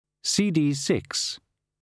CD 6.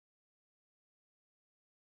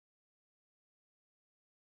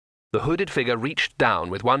 The hooded figure reached down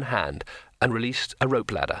with one hand and released a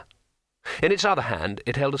rope ladder. In its other hand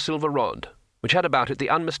it held a silver rod, which had about it the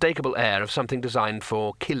unmistakable air of something designed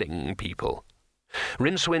for killing people.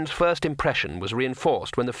 Rincewind's first impression was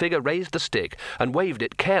reinforced when the figure raised the stick and waved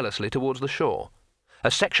it carelessly towards the shore. A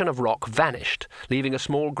section of rock vanished, leaving a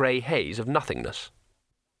small grey haze of nothingness.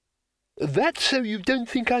 "That's so you don't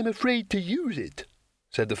think I'm afraid to use it,"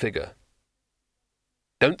 said the figure.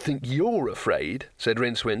 "Don't think you're afraid," said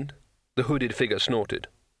Rincewind. The hooded figure snorted.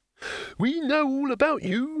 "We know all about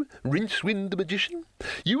you, Rincewind the magician.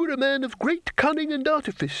 You are a man of great cunning and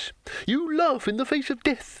artifice. You laugh in the face of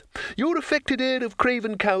death. Your affected air of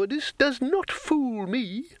craven cowardice does not fool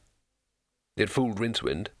me." It fooled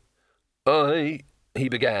Rincewind. He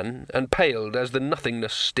began, and paled as the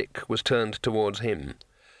nothingness stick was turned towards him.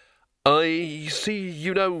 "I see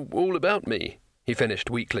you know all about me," he finished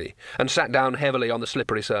weakly, and sat down heavily on the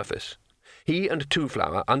slippery surface. He and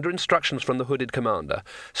Twoflower, under instructions from the hooded commander,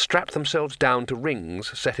 strapped themselves down to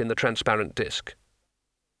rings set in the transparent disc.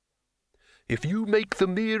 "If you make the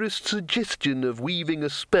merest suggestion of weaving a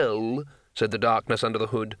spell," said the darkness under the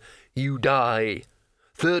hood, "you die.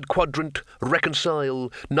 Third quadrant,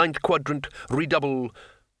 reconcile. Ninth quadrant, redouble.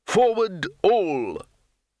 Forward, all!"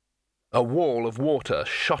 A wall of water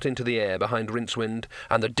shot into the air behind Rincewind,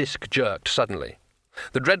 and the disc jerked suddenly.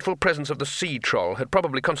 The dreadful presence of the sea troll had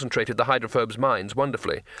probably concentrated the hydrophobes' minds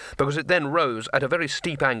wonderfully, because it then rose at a very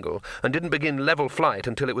steep angle and didn't begin level flight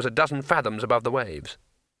until it was a dozen fathoms above the waves.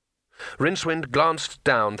 Rincewind glanced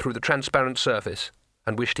down through the transparent surface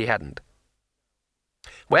and wished he hadn't.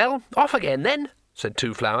 "Well, off again then," said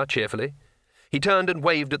Twoflower cheerfully. He turned and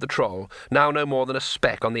waved at the troll, now no more than a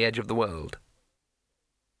speck on the edge of the world.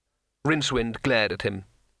 Rincewind glared at him.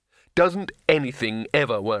 "Doesn't anything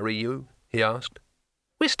ever worry you?" he asked.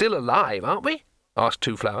 "We're still alive, aren't we?" asked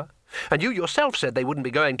Twoflower. "And you yourself said they wouldn't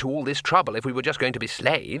be going to all this trouble if we were just going to be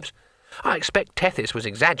slaves. I expect Tethys was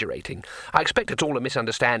exaggerating. I expect it's all a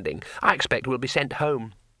misunderstanding. I expect we'll be sent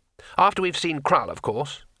home. After we've seen Krull, of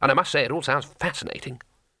course, and I must say it all sounds fascinating."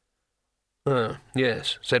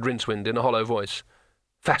 Yes," said Rincewind in a hollow voice.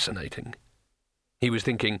 "Fascinating." He was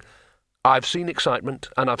thinking, "I've seen excitement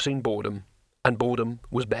and I've seen boredom, and boredom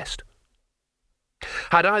was best."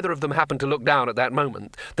 Had either of them happened to look down at that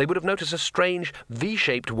moment, they would have noticed a strange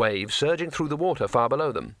V-shaped wave surging through the water far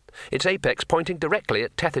below them, its apex pointing directly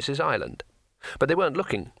at Tethys' island. But they weren't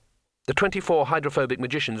looking. The 24 hydrophobic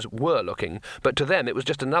magicians were looking, but to them it was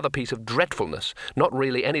just another piece of dreadfulness, not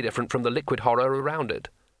really any different from the liquid horror around it.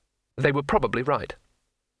 They were probably right.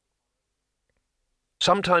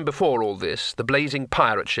 Some time before all this, the blazing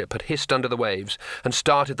pirate ship had hissed under the waves and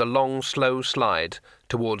started the long, slow slide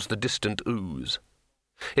towards the distant ooze.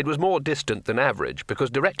 It was more distant than average,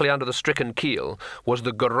 because directly under the stricken keel was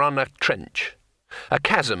the Gorana Trench, a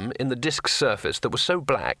chasm in the disk's surface that was so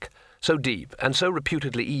black, so deep, and so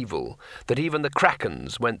reputedly evil that even the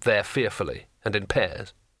krakens went there fearfully and in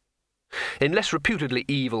pairs. In less reputedly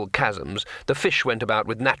evil chasms, the fish went about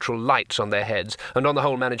with natural lights on their heads, and on the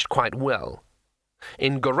whole managed quite well.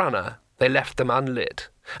 In Gorana, they left them unlit,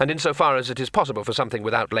 and insofar as it is possible for something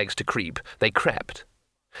without legs to creep, they crept.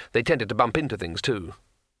 They tended to bump into things, too.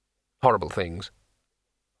 Horrible things.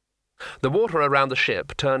 The water around the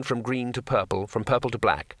ship turned from green to purple, from purple to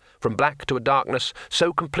black, from black to a darkness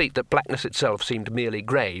so complete that blackness itself seemed merely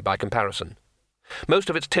grey by comparison. Most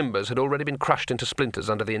of its timbers had already been crushed into splinters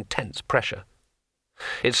under the intense pressure.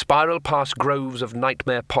 It spiraled past groves of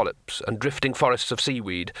nightmare polyps and drifting forests of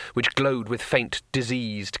seaweed, which glowed with faint,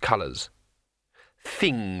 diseased colours.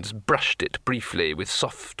 Things brushed it briefly with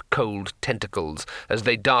soft, cold tentacles as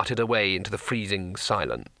they darted away into the freezing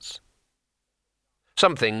silence.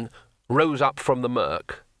 Something rose up from the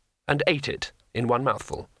murk and ate it in one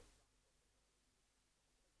mouthful.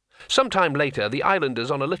 Some time later, the islanders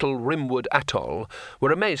on a little rimwood atoll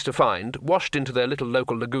were amazed to find, washed into their little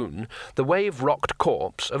local lagoon, the wave-rocked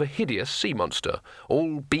corpse of a hideous sea monster,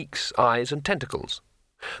 all beaks, eyes, and tentacles.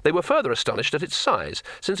 They were further astonished at its size,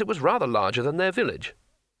 since it was rather larger than their village.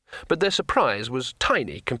 But their surprise was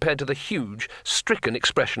tiny compared to the huge, stricken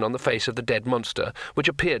expression on the face of the dead monster, which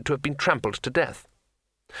appeared to have been trampled to death.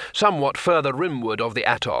 Somewhat further rimward of the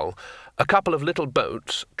atoll, a couple of little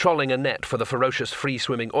boats, trolling a net for the ferocious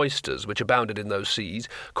free-swimming oysters which abounded in those seas,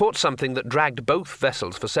 caught something that dragged both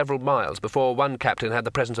vessels for several miles before one captain had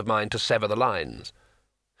the presence of mind to sever the lines.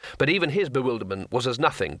 But even his bewilderment was as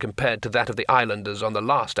nothing compared to that of the islanders on the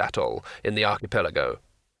last atoll in the archipelago.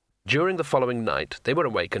 During the following night they were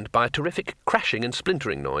awakened by a terrific crashing and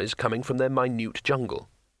splintering noise coming from their minute jungle.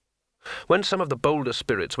 When some of the bolder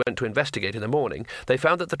spirits went to investigate in the morning, they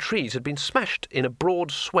found that the trees had been smashed in a broad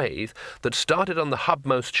swathe that started on the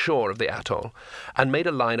hubmost shore of the atoll and made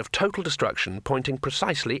a line of total destruction pointing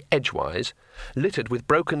precisely edgewise, littered with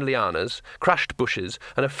broken lianas, crushed bushes,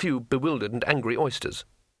 and a few bewildered and angry oysters.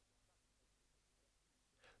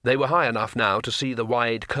 They were high enough now to see the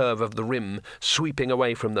wide curve of the rim sweeping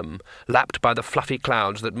away from them, lapped by the fluffy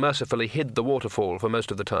clouds that mercifully hid the waterfall for most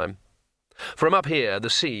of the time. From up here, the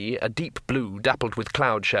sea, a deep blue dappled with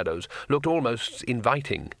cloud shadows, looked almost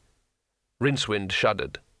inviting. Rincewind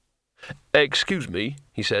shuddered. "Excuse me,"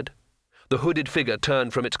 he said. The hooded figure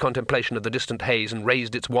turned from its contemplation of the distant haze and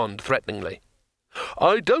raised its wand threateningly.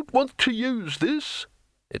 "I don't want to use this,"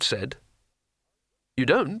 it said. "You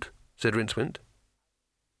don't?" said Rincewind.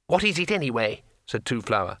 "What is it anyway?" said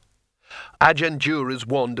Twoflower. "Agendura's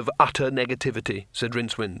wand of utter negativity," said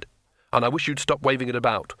Rincewind, "and I wish you'd stop waving it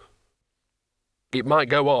about. It might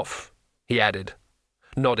go off," he added,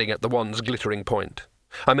 nodding at the wand's glittering point.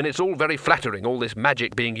 "I mean, it's all very flattering, all this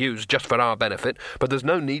magic being used just for our benefit, but there's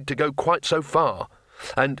no need to go quite so far.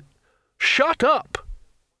 And—" "Shut up!"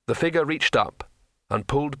 The figure reached up and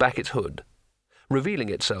pulled back its hood, revealing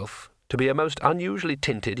itself to be a most unusually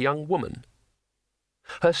tinted young woman.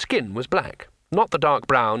 Her skin was black, not the dark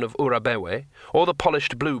brown of Urabewe, or the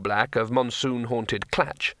polished blue-black of monsoon-haunted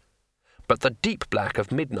Clatch, but the deep black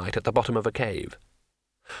of midnight at the bottom of a cave.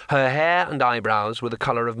 Her hair and eyebrows were the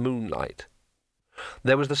colour of moonlight.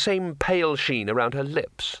 There was the same pale sheen around her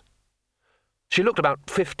lips. She looked about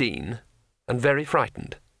 15, and very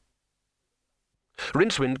frightened.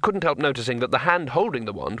 Rincewind couldn't help noticing that the hand holding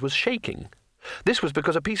the wand was shaking. This was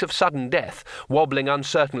because a piece of sudden death, wobbling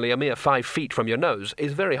uncertainly a mere 5 feet from your nose,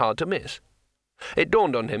 is very hard to miss. It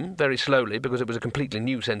dawned on him, very slowly because it was a completely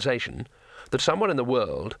new sensation, that someone in the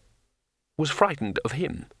world was frightened of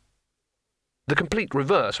him. The complete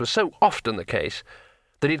reverse was so often the case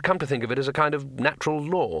that he'd come to think of it as a kind of natural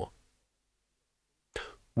law.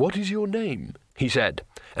 "What is your name?" he said,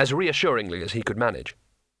 as reassuringly as he could manage.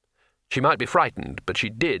 She might be frightened, but she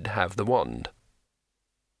did have the wand.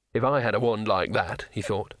 If I had a wand like that, he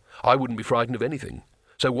thought, I wouldn't be frightened of anything.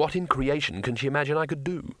 So what in creation can she imagine I could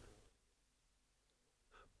do?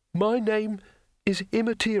 "My name is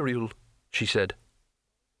Immaterial," she said.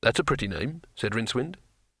 "That's a pretty name," said Rincewind.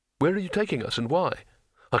 "Where are you taking us, and why?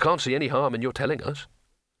 I can't see any harm in your telling us."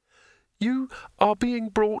 "You are being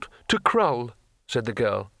brought to Krull," said the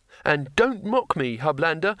girl. "And don't mock me,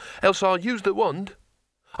 Hublander, else I'll use the wand.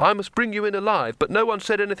 I must bring you in alive, but no one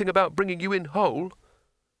said anything about bringing you in whole.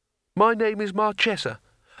 My name is Marchesa,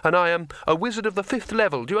 and I am a wizard of the 5th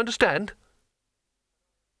level, do you understand?"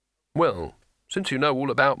 "Well, since you know all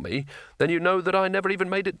about me, then you know that I never even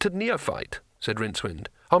made it to neophyte," said Rincewind.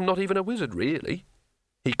 "I'm not even a wizard, really."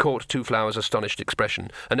 He caught Twoflower's astonished expression,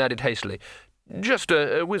 and added hastily, "Just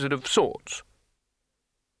a wizard of sorts."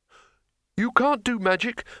 "You can't do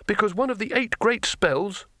magic because one of the 8 great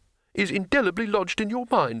spells is indelibly lodged in your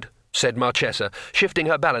mind," said Marchesa, shifting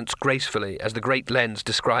her balance gracefully as the great lens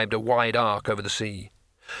described a wide arc over the sea.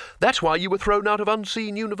 "That's why you were thrown out of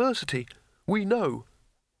Unseen University. We know."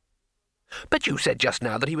 "But you said just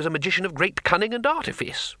now that he was a magician of great cunning and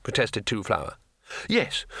artifice," protested Twoflower.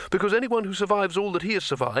 "Yes, because anyone who survives all that he has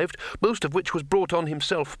survived, most of which was brought on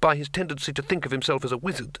himself by his tendency to think of himself as a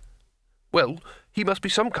wizard, well, he must be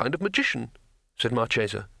some kind of magician," said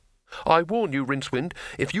Marchesa. "I warn you, Rincewind,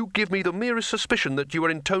 if you give me the merest suspicion that you are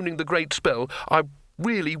intoning the great spell, I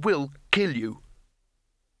really will kill you."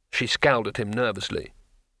 She scowled at him nervously.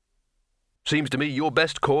 "Seems to me your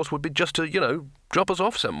best course would be just to, drop us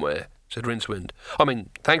off somewhere," said Rincewind. "I mean,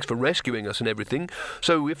 thanks for rescuing us and everything,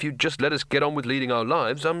 so if you'd just let us get on with leading our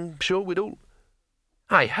lives, I'm sure we'd all—"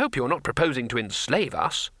 "I hope you're not proposing to enslave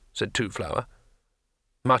us," said Twoflower.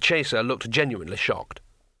 Marchesa looked genuinely shocked.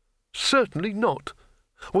 "Certainly not.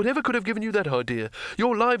 Whatever could have given you that idea?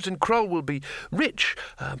 Your lives in Krull will be rich,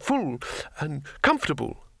 full, and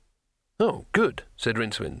comfortable." "Oh, good," said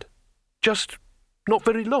Rincewind. "Just not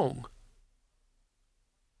very long."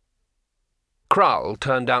 Krull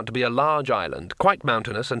turned out to be a large island, quite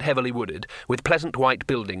mountainous and heavily wooded, with pleasant white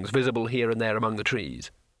buildings visible here and there among the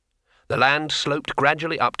trees. The land sloped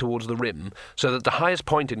gradually up towards the rim, so that the highest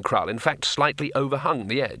point in Krull in fact slightly overhung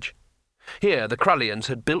the edge. Here the Krullians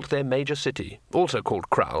had built their major city, also called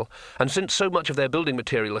Krull, and since so much of their building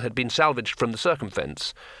material had been salvaged from the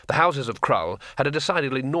circumfence, the houses of Krull had a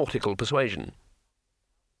decidedly nautical persuasion.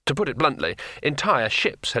 To put it bluntly, entire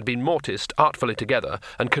ships had been mortised artfully together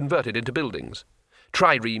and converted into buildings.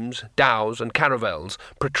 Triremes, dhows, and caravels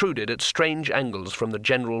protruded at strange angles from the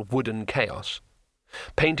general wooden chaos.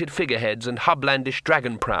 Painted figureheads and hublandish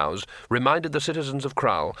dragon prows reminded the citizens of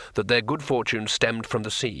Krull that their good fortune stemmed from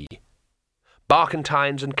the sea.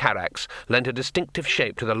 Barkentines and carracks lent a distinctive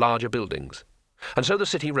shape to the larger buildings, and so the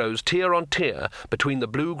city rose tier on tier between the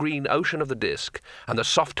blue-green ocean of the disk and the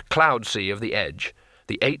soft cloud sea of the edge,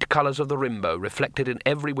 the 8 colours of the rainbow reflected in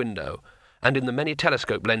every window and in the many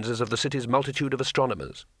telescope lenses of the city's multitude of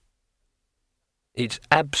astronomers. "It's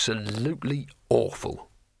absolutely awful,"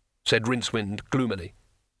 said Rincewind gloomily.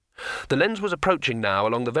 The lens was approaching now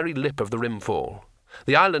along the very lip of the rimfall.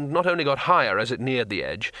 The island not only got higher as it neared the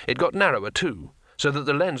edge, it got narrower too, so that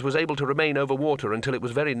the lens was able to remain over water until it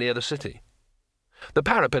was very near the city. The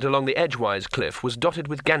parapet along the edgewise cliff was dotted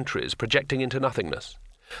with gantries projecting into nothingness.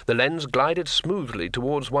 The lens glided smoothly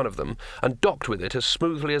towards one of them, and docked with it as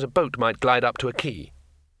smoothly as a boat might glide up to a quay.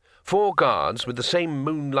 4 guards, with the same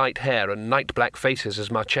moonlight hair and night-black faces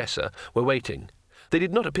as Marchesa, were waiting. They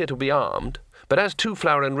did not appear to be armed, but as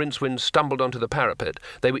Twoflower and Rincewind stumbled onto the parapet,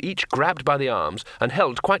 they were each grabbed by the arms and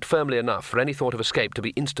held quite firmly enough for any thought of escape to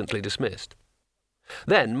be instantly dismissed.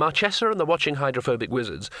 Then Marchesa and the watching hydrophobic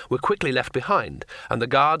wizards were quickly left behind, and the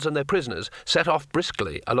guards and their prisoners set off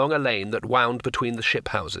briskly along a lane that wound between the ship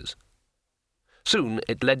houses. Soon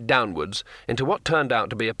it led downwards into what turned out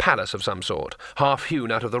to be a palace of some sort, half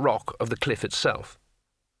hewn out of the rock of the cliff itself.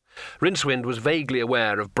 Rincewind was vaguely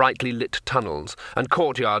aware of brightly lit tunnels and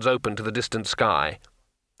courtyards open to the distant sky.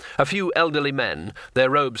 A few elderly men, their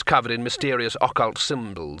robes covered in mysterious occult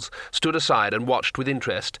symbols, stood aside and watched with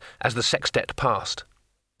interest as the sextet passed.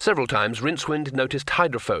 Several times Rincewind noticed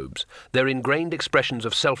hydrophobes. Their ingrained expressions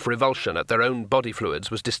of self-revulsion at their own body fluids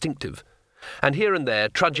was distinctive, and here and there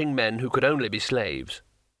trudging men who could only be slaves.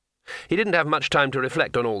 He didn't have much time to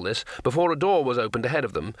reflect on all this before a door was opened ahead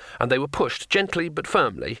of them, and they were pushed gently but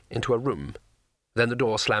firmly into a room. Then the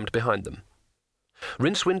door slammed behind them.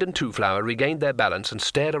 Rincewind and Twoflower regained their balance and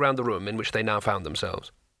stared around the room in which they now found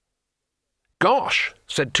themselves. "Gosh,"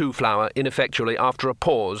 said Twoflower ineffectually after a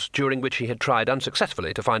pause during which he had tried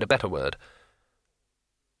unsuccessfully to find a better word.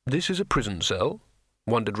 "This is a prison cell?"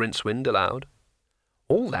 wondered Rincewind aloud.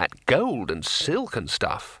 "All that gold and silk and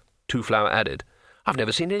stuff," Twoflower added. "I've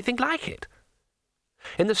never seen anything like it."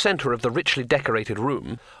 In the centre of the richly decorated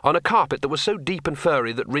room, on a carpet that was so deep and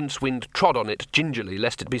furry that Rincewind trod on it gingerly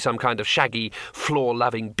lest it be some kind of shaggy,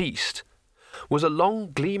 floor-loving beast, was a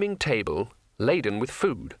long gleaming table laden with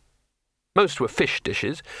food. Most were fish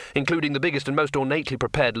dishes, including the biggest and most ornately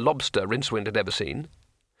prepared lobster Rincewind had ever seen.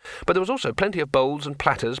 But there was also plenty of bowls and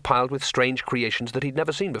platters piled with strange creations that he'd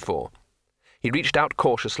never seen before. He reached out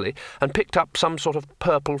cautiously and picked up some sort of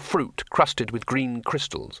purple fruit crusted with green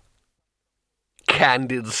crystals.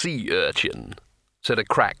 "Candid sea urchin," said a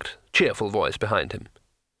cracked, cheerful voice behind him.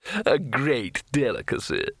 "A great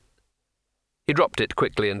delicacy." He dropped it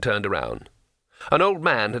quickly and turned around. An old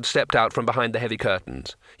man had stepped out from behind the heavy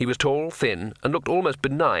curtains. He was tall, thin, and looked almost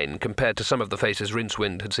benign compared to some of the faces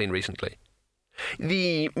Rincewind had seen recently.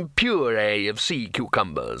 "The puree of sea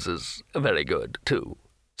cucumbers is very good, too,"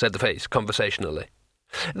 said the face conversationally.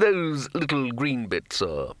 "Those little green bits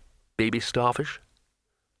are baby starfish."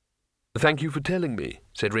 "Thank you for telling me,"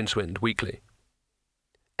 said Rincewind weakly.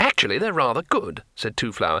 "Actually, they're rather good," said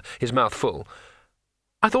Twoflower, his mouth full.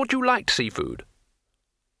 "I thought you liked seafood."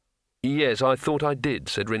 "Yes, I thought I did,"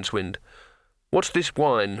 said Rincewind. "What's this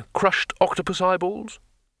wine? Crushed octopus eyeballs?"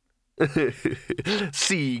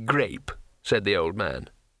 "Sea grape," said the old man.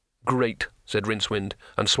 "Great," said Rincewind,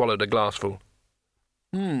 and swallowed a glassful.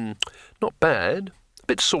 Not bad. A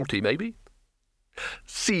bit salty, maybe."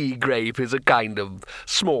 "Sea grape is a kind of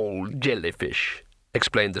small jellyfish,"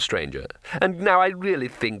 explained the stranger. "And now I really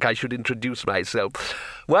think I should introduce myself.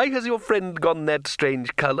 Why has your friend gone that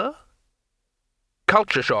strange colour?"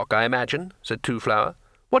 "Culture shock, I imagine," said Twoflower.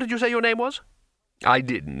 "What did you say your name was?" "I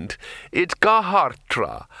didn't. It's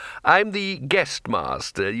Garhartra. I'm the guest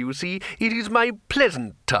master, you see. It is my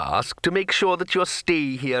pleasant task to make sure that your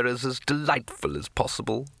stay here is as delightful as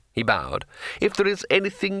possible." He bowed. "If there is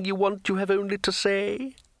anything you want, you have only to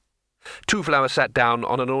say." Twoflower sat down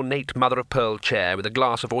on an ornate mother-of-pearl chair with a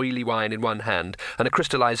glass of oily wine in one hand and a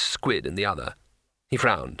crystallized squid in the other. He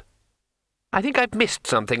frowned. "I think I've missed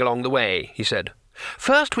something along the way," he said.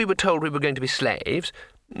 "First we were told we were going to be slaves."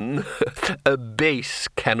 "A base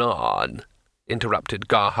canard," interrupted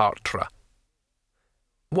Garhartra.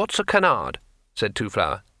 "What's a canard?" said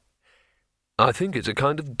Twoflower. "I think it's a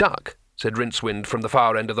kind of duck," said Rincewind from the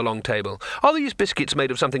far end of the long table. "Are these biscuits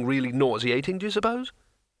made of something really nauseating, do you suppose?"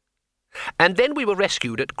 "And then we were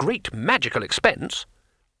rescued at great magical expense."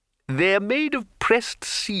 "They're made of pressed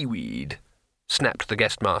seaweed," snapped the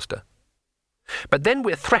guest master. "But then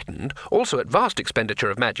we're threatened, also at vast expenditure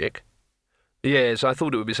of magic." Yes, I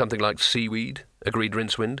thought it would be something like seaweed, agreed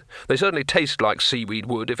Rincewind. They certainly taste like seaweed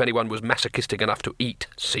would if anyone was masochistic enough to eat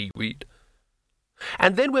seaweed.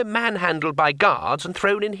 And then we're manhandled by guards and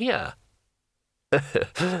thrown in here.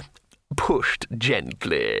 Pushed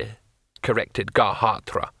gently, corrected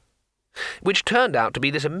Garhatra. Which turned out to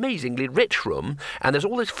be this amazingly rich room, and there's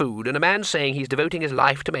all this food, and a man saying he's devoting his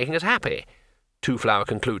life to making us happy, Twoflower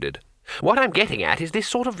concluded. What I'm getting at is this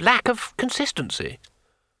sort of lack of consistency.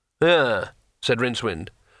 Ah, said Rincewind.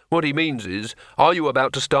 What he means is, are you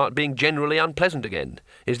about to start being generally unpleasant again?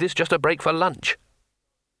 Is this just a break for lunch?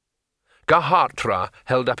 Garhatra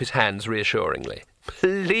held up his hands reassuringly.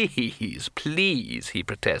 Please, please, he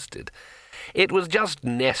protested. It was just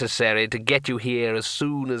necessary to get you here as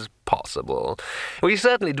soon as possible. We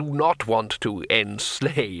certainly do not want to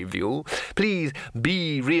enslave you. Please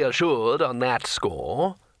be reassured on that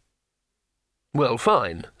score. Well,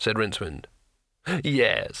 fine, said Rincewind.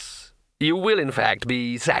 Yes, you will in fact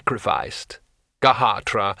be sacrificed,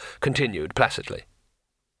 Garhatra continued placidly.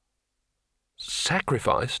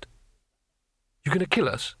 Sacrificed? You're going to kill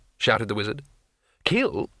us? Shouted the wizard.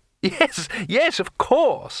 Kill? Yes, of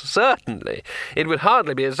course, certainly. It would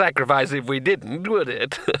hardly be a sacrifice if we didn't, would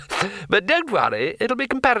it? But don't worry, it'll be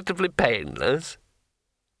comparatively painless.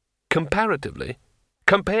 Comparatively?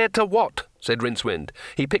 Compared to what? Said Rincewind.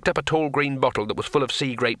 He picked up a tall green bottle that was full of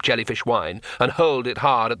sea grape jellyfish wine and hurled it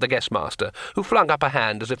hard at the guestmaster, who flung up a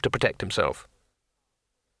hand as if to protect himself.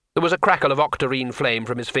 There was a crackle of octarine flame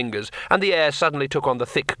from his fingers, and the air suddenly took on the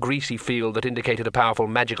thick, greasy feel that indicated a powerful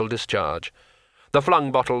magical discharge. The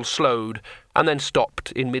flung bottle slowed and then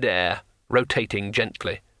stopped in mid-air, rotating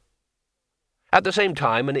gently. At the same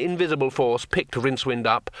time, an invisible force picked Rincewind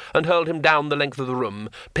up and hurled him down the length of the room,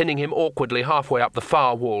 pinning him awkwardly halfway up the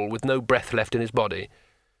far wall with no breath left in his body.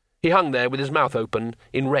 He hung there with his mouth open,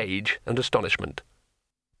 in rage and astonishment.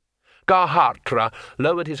 Garhatra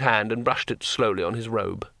lowered his hand and brushed it slowly on his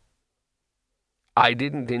robe. I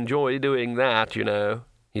didn't enjoy doing that, you know,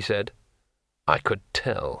 he said. I could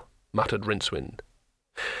tell, muttered Rincewind.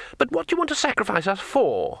 But what do you want to sacrifice us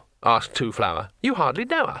for? Asked Twoflower. You hardly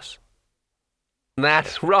know us.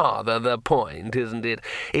 That's rather the point, isn't it?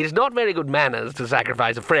 It's not very good manners to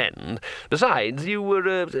sacrifice a friend. Besides, you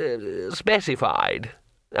were, specified.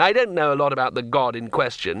 I don't know a lot about the god in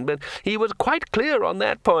question, but he was quite clear on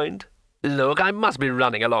that point. Look, I must be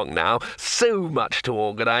running along now. So much to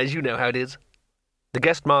organize, you know how it is. The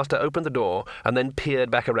guest-master opened the door and then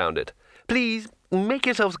peered back around it. Please, make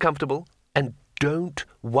yourselves comfortable, and don't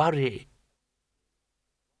worry.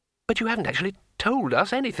 But you haven't actually told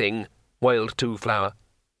us anything, wailed Twoflower.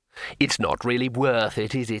 It's not really worth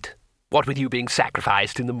it, is it? What with you being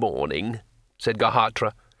sacrificed in the morning, said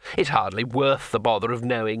Garhatra. It's hardly worth the bother of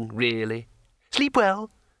knowing, really. Sleep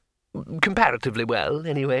well. Comparatively well,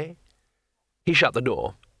 anyway. He shut the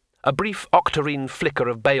door. A brief octarine flicker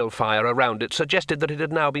of balefire around it suggested that it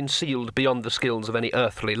had now been sealed beyond the skills of any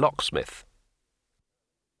earthly locksmith.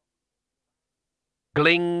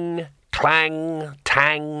 Gling, clang,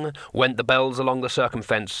 tang went the bells along the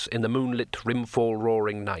circumfence in the moonlit,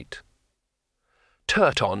 rimfall-roaring night.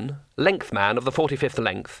 Turton, lengthman of the 45th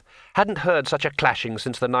length, hadn't heard such a clashing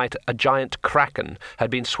since the night a giant kraken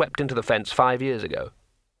had been swept into the fence 5 years ago.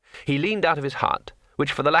 He leaned out of his hut,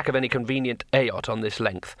 which, for the lack of any convenient eyot on this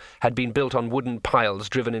length, had been built on wooden piles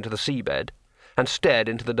driven into the seabed, and stared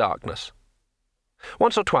into the darkness.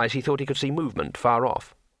 Once or twice he thought he could see movement far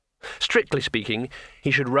off. Strictly speaking, he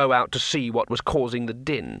should row out to see what was causing the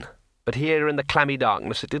din, but here in the clammy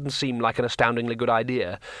darkness it didn't seem like an astoundingly good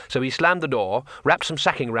idea, so he slammed the door, wrapped some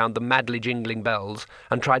sacking round the madly jingling bells,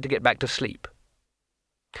 and tried to get back to sleep.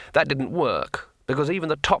 That didn't work, because even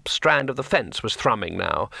the top strand of the fence was thrumming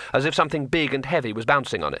now, as if something big and heavy was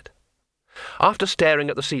bouncing on it. After staring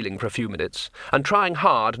at the ceiling for a few minutes, and trying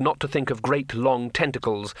hard not to think of great long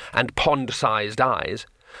tentacles and pond-sized eyes,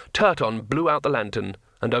 Turton blew out the lantern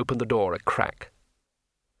and opened the door a crack.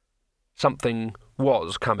 Something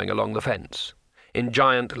was coming along the fence, in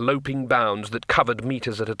giant loping bounds that covered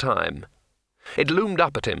meters at a time. It loomed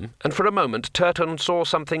up at him, and for a moment Turton saw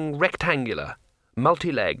something rectangular,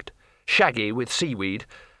 multi-legged, shaggy with seaweed,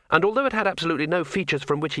 and although it had absolutely no features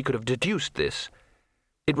from which he could have deduced this,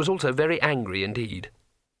 it was also very angry indeed.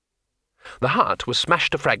 The hut was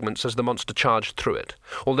smashed to fragments as the monster charged through it,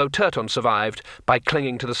 although Turton survived by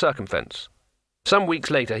clinging to the circumfence. Some weeks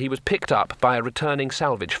later he was picked up by a returning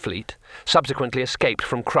salvage fleet, subsequently escaped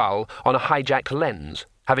from Krull on a hijacked lens,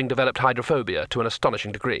 having developed hydrophobia to an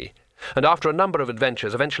astonishing degree, and after a number of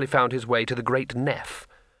adventures eventually found his way to the Great Neff,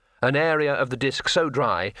 an area of the disk so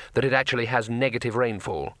dry that it actually has negative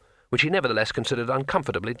rainfall, which he nevertheless considered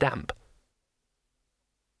uncomfortably damp.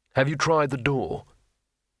 Have you tried the door?"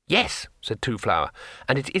 "Yes," said Twoflower,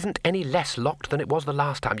 "and it isn't any less locked than it was the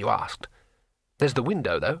last time you asked. There's the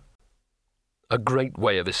window, though." "A great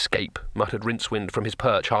way of escape," muttered Rincewind from his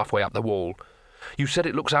perch halfway up the wall. "You said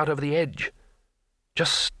it looks out over the edge.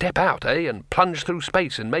 Just step out, and plunge through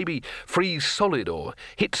space and maybe freeze solid or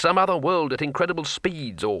hit some other world at incredible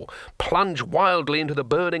speeds or plunge wildly into the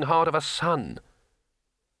burning heart of a sun."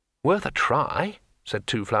 "Worth a try," said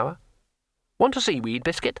Twoflower. "Want a seaweed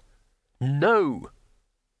biscuit?" "No."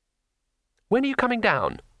 "When are you coming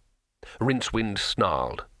down?" Rincewind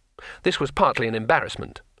snarled. This was partly an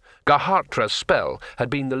embarrassment. Gahartra's spell had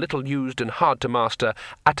been the little-used and hard-to-master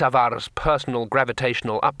Atavar's personal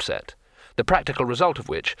gravitational upset, the practical result of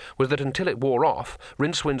which was that until it wore off,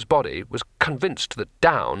 Rincewind's body was convinced that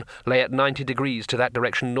down lay at 90 degrees to that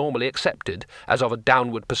direction normally accepted as of a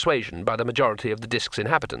downward persuasion by the majority of the disk's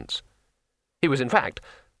inhabitants. He was, in fact,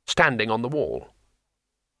 standing on the wall.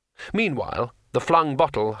 Meanwhile, the flung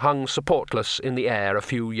bottle hung supportless in the air a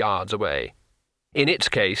few yards away. In its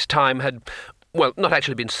case, time had, well, not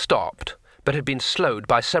actually been stopped, but had been slowed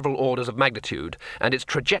by several orders of magnitude, and its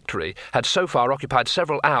trajectory had so far occupied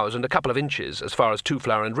several hours and a couple of inches as far as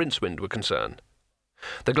Twoflower and Rincewind were concerned.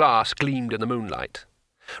 The glass gleamed in the moonlight.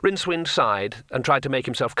 Rincewind sighed and tried to make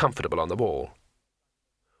himself comfortable on the wall.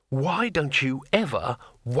 "Why don't you ever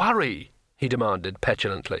worry?" he demanded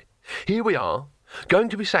petulantly. "Here we are, going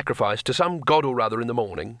to be sacrificed to some god or other in the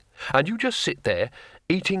morning, and you just sit there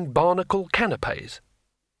eating barnacle canapes."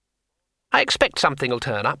 "I expect something'll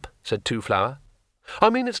turn up," said Twoflower. "I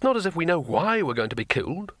mean, it's not as if we know why we're going to be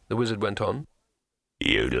killed," the wizard went on.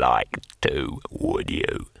 "You'd like to, would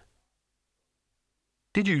you?"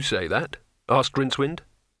 "Did you say that?" asked Rincewind.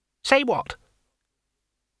 "Say what?"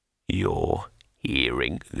 "You're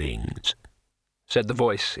hearing things," said the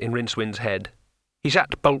voice in Rincewind's head. He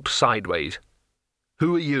sat bolt sideways.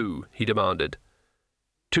 "Who are you?" he demanded.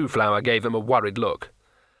 Twoflower gave him a worried look.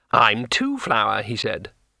 "I'm Twoflower," he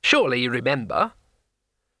said. "Surely you remember?"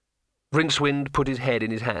 Rincewind put his head in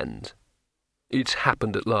his hands. "It's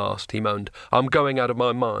happened at last," he moaned. "I'm going out of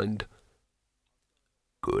my mind."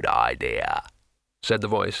 "Good idea," said the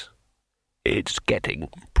voice. "It's getting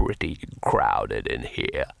pretty crowded in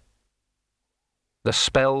here." The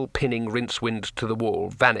spell pinning Rincewind to the wall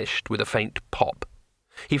vanished with a faint pop.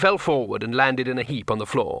 He fell forward and landed in a heap on the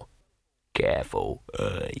floor. "Careful,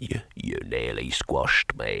 you nearly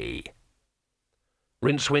squashed me."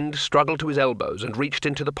 Rincewind struggled to his elbows and reached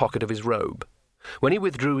into the pocket of his robe. When he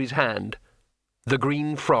withdrew his hand, the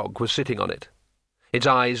green frog was sitting on it, its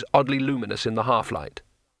eyes oddly luminous in the half-light.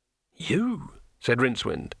 "You," said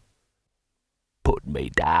Rincewind. "Put me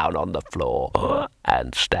down on the floor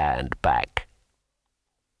and stand back."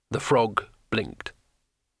 The frog blinked.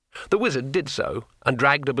 The wizard did so, and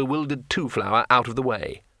dragged a bewildered Twoflower out of the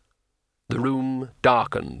way. The room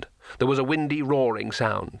darkened. There was a windy, roaring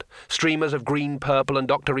sound. Streamers of green, purple, and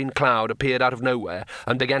octarine cloud appeared out of nowhere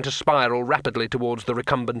and began to spiral rapidly towards the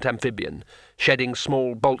recumbent amphibian, shedding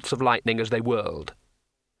small bolts of lightning as they whirled.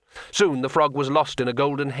 Soon the frog was lost in a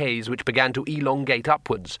golden haze which began to elongate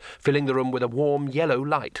upwards, filling the room with a warm yellow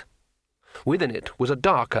light. Within it was a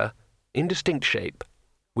darker, indistinct shape,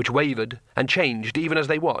 which wavered and changed even as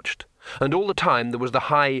they watched, and all the time there was the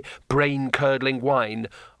high, brain-curdling whine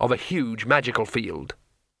of a huge magical field.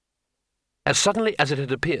 As suddenly as it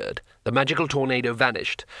had appeared, the magical tornado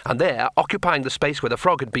vanished, and there, occupying the space where the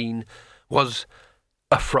frog had been, was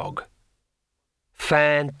a frog.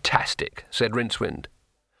 "Fantastic," said Rincewind.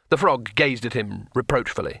 The frog gazed at him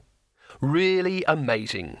reproachfully. "Really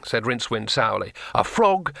amazing," said Rincewind sourly. "A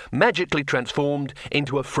frog magically transformed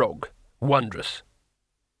into a frog. Wondrous."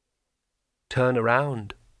 "Turn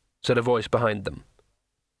around," said a voice behind them.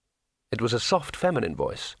 It was a soft feminine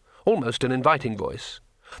voice, almost an inviting voice,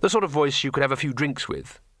 the sort of voice you could have a few drinks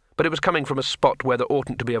with, but it was coming from a spot where there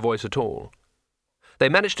oughtn't to be a voice at all. They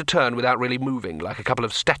managed to turn without really moving, like a couple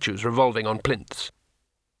of statues revolving on plinths.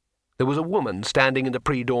 There was a woman standing in the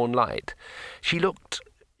pre-dawn light.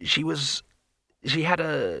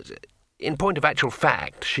 In point of actual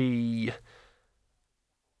fact,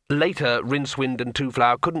 Later, Rincewind and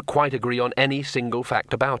Twoflower couldn't quite agree on any single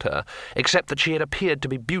fact about her, except that she had appeared to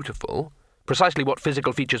be beautiful. Precisely what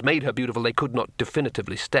physical features made her beautiful they could not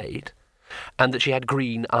definitively state, and that she had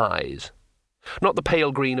green eyes. Not the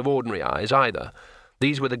pale green of ordinary eyes, either.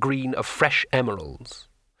 These were the green of fresh emeralds,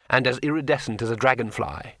 and as iridescent as a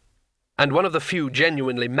dragonfly. And one of the few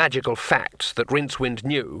genuinely magical facts that Rincewind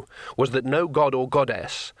knew was that no god or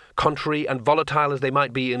goddess, contrary and volatile as they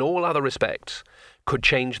might be in all other respects, could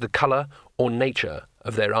change the colour or nature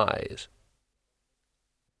of their eyes.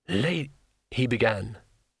 "He began.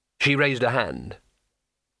 She raised a hand.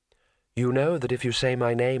 "You know that if you say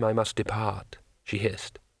my name I must depart," she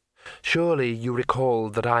hissed. "Surely you recall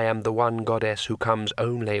that I am the one goddess who comes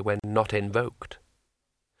only when not invoked."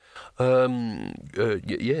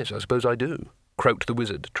 Yes, I suppose I do," croaked the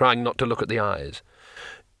wizard, trying not to look at the eyes.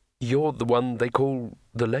 "You're the one they call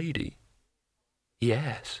the lady."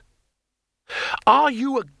 "Yes." "Are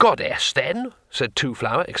you a goddess, then?" said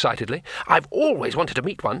Twoflower excitedly. "I've always wanted to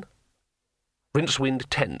meet one." Rincewind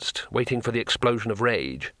tensed, waiting for the explosion of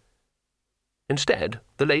rage. Instead,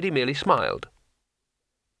 the lady merely smiled.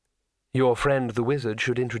 "Your friend the wizard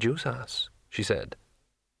should introduce us," she said.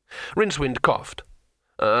 Rincewind coughed.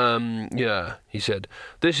 Yeah," he said.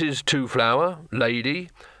 "This is Twoflower, lady.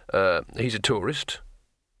 He's a tourist."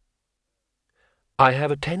 "I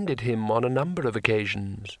have attended him on a number of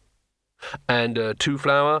occasions." "And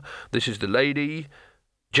Twoflower, this is the lady.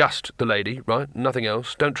 Just the lady, right? Nothing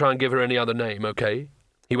else. Don't try and give her any other name, okay?"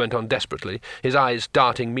 he went on desperately, his eyes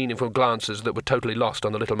darting meaningful glances that were totally lost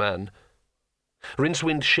on the little man.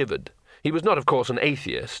 Rincewind shivered. He was not, of course, an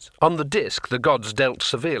atheist. On the disc, the gods dealt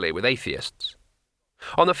severely with atheists.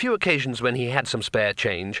 On the few occasions when he had some spare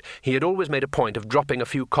change, he had always made a point of dropping a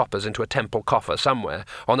few coppers into a temple coffer somewhere,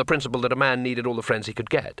 on the principle that a man needed all the friends he could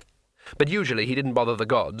get. But usually he didn't bother the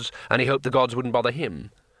gods, and he hoped the gods wouldn't bother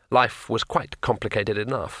him. Life was quite complicated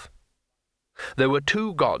enough. There were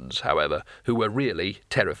 2 gods, however, who were really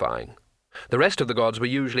terrifying. The rest of the gods were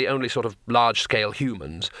usually only sort of large-scale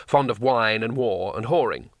humans, fond of wine and war and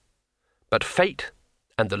whoring. But Fate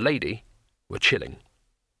and the lady were chilling.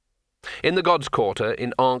 In the gods' quarter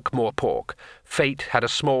in Ankh-Morpork, Fate had a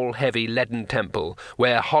small, heavy, leaden temple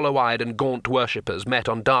where hollow-eyed and gaunt worshippers met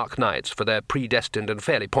on dark nights for their predestined and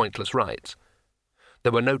fairly pointless rites.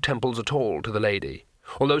 There were no temples at all to the lady,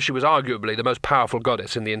 although she was arguably the most powerful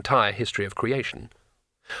goddess in the entire history of creation.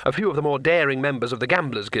 A few of the more daring members of the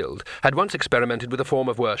Gamblers' Guild had once experimented with a form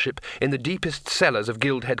of worship in the deepest cellars of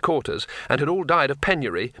guild headquarters, and had all died of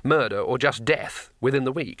penury, murder, or just death within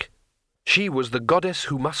the week. She was the goddess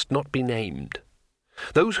who must not be named.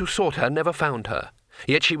 Those who sought her never found her,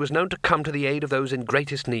 yet she was known to come to the aid of those in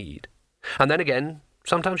greatest need. And then again,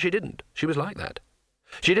 sometimes she didn't. She was like that.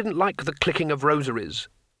 She didn't like the clicking of rosaries,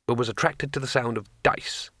 but was attracted to the sound of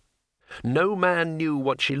dice. No man knew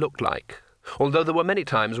what she looked like, although there were many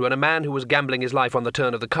times when a man who was gambling his life on the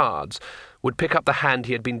turn of the cards would pick up the hand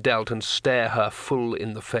he had been dealt and stare her full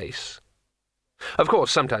in the face. Of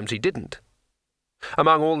course, sometimes he didn't.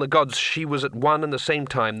 Among all the gods, she was at one and the same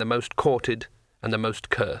time the most courted and the most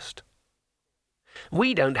cursed.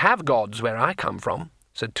 "We don't have gods where I come from,"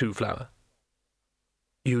 said Twoflower.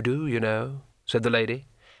 "You do, you know," said the lady.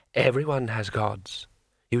 "Everyone has gods.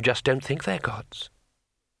 You just don't think they're gods."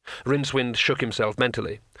 Rincewind shook himself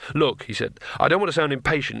mentally. "Look," he said, "I don't want to sound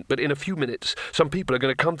impatient, but in a few minutes some people are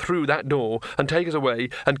going to come through that door and take us away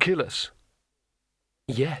and kill us."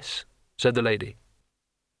 "Yes," said the lady.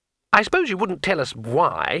 "I suppose you wouldn't tell us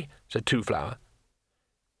why," said Twoflower.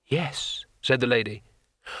 "Yes," said the lady.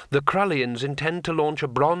 "The Krullians intend to launch a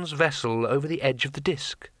bronze vessel over the edge of the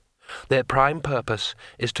disk. Their prime purpose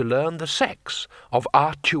is to learn the sex of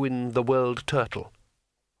Artuin the world turtle."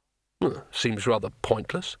 "Seems rather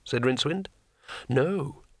pointless," said Rincewind.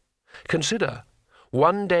 "No. Consider,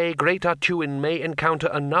 one day great Artuin may encounter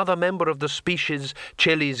another member of the species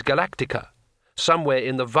Chelis galactica, somewhere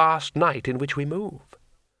in the vast night in which we move.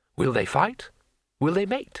 Will they fight? Will they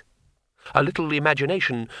mate? A little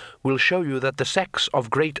imagination will show you that the sex of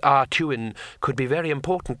great Artuin could be very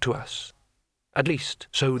important to us. At least,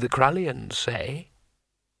 so the Krullians say."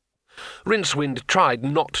 Rincewind tried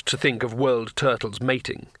not to think of world turtles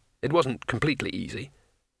mating. It wasn't completely easy.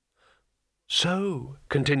 "So,"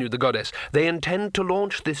 continued the goddess, "they intend to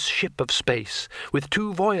launch this ship of space with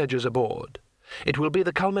 2 voyagers aboard. It will be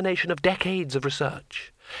the culmination of decades of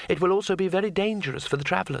research. It will also be very dangerous for the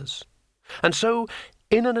travellers. And so,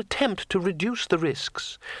 in an attempt to reduce the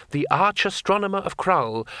risks, the arch-astronomer of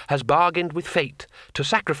Krull has bargained with Fate to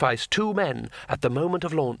sacrifice 2 men at the moment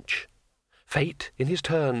of launch. Fate, in his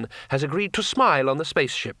turn, has agreed to smile on the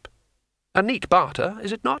spaceship. A neat barter,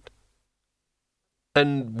 is it not?"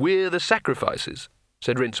 "And we're the sacrifices,"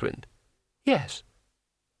 said Rincewind. "Yes."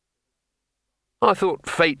 "I thought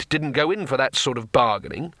Fate didn't go in for that sort of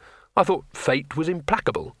bargaining. I thought Fate was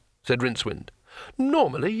implacable," said Rincewind.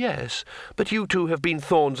 "Normally, yes, but you 2 have been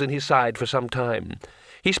thorns in his side for some time.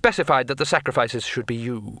 He specified that the sacrifices should be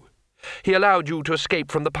you. He allowed you to escape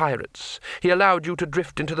from the pirates. He allowed you to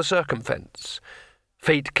drift into the circumfence.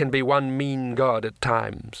 Fate can be one mean god at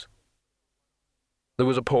times." There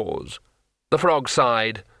was a pause. The frog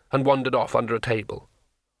sighed and wandered off under a table.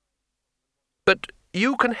 "But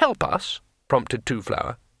you can help us," prompted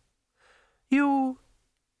Twoflower. "You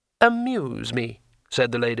amuse me,"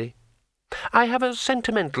 said the lady. "I have a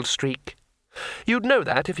sentimental streak. You'd know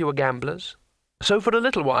that if you were gamblers. So for a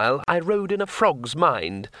little while I rode in a frog's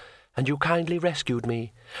mind, and you kindly rescued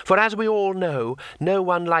me, for as we all know, no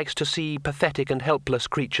one likes to see pathetic and helpless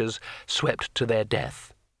creatures swept to their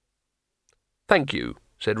death." "Thank you,"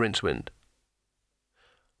 said Rincewind.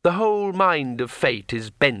 "The whole mind of fate is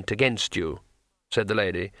bent against you," said the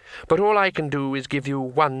lady, "but all I can do is give you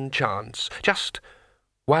one chance, just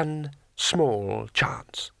one small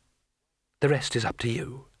chance. The rest is up to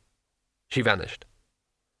you." She vanished.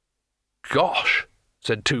 "Gosh,"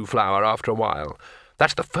 said Twoflower after a while,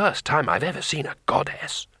 "that's the first time I've ever seen a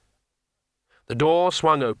goddess." The door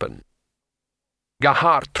swung open.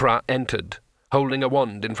 Gahartra entered, holding a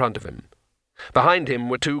wand in front of him. Behind him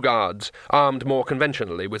were two guards, armed more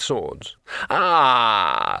conventionally with swords.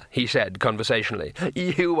 "Ah," he said conversationally,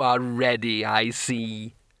 "you are ready, I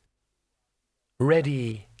see."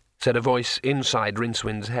 "Ready," said a voice inside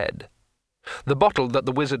Rincewind's head. The bottle that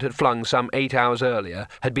the wizard had flung some 8 hours earlier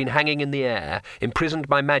had been hanging in the air, imprisoned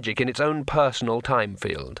by magic in its own personal time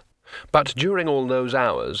field. But during all those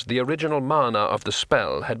hours, the original mana of the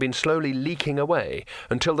spell had been slowly leaking away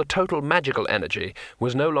until the total magical energy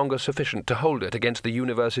was no longer sufficient to hold it against the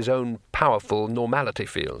universe's own powerful normality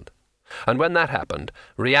field. And when that happened,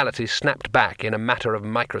 reality snapped back in a matter of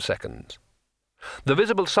microseconds. The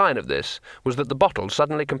visible sign of this was that the bottle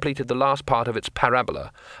suddenly completed the last part of its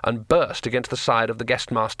parabola and burst against the side of the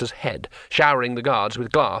guestmaster's head, showering the guards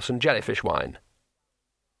with glass and jellyfish wine.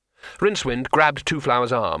 Rincewind grabbed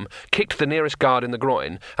Twoflower's arm, kicked the nearest guard in the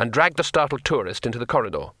groin, and dragged the startled tourist into the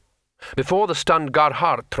corridor. Before the stunned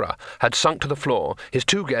Garhartra had sunk to the floor, his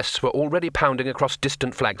two guests were already pounding across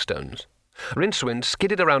distant flagstones. Rincewind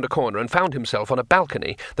skidded around a corner and found himself on a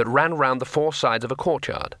balcony that ran round the four sides of a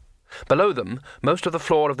courtyard. Below them, most of the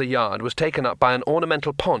floor of the yard was taken up by an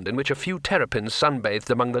ornamental pond in which a few terrapins sunbathed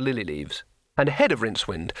among the lily leaves. And ahead of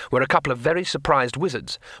Rincewind were a couple of very surprised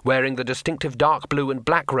wizards, wearing the distinctive dark blue and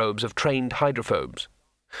black robes of trained hydrophobes.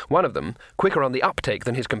 One of them, quicker on the uptake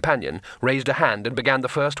than his companion, raised a hand and began the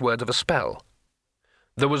first words of a spell.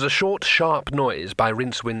 There was a short, sharp noise by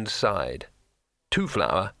Rincewind's side.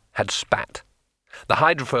 Twoflower had spat. The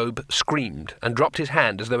hydrophobe screamed and dropped his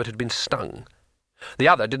hand as though it had been stung. The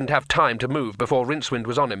other didn't have time to move before Rincewind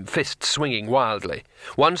was on him, fists swinging wildly.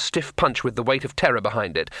 One stiff punch with the weight of terror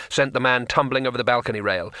behind it sent the man tumbling over the balcony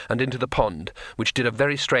rail and into the pond, which did a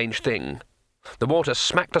very strange thing. The water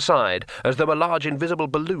smacked aside as though a large invisible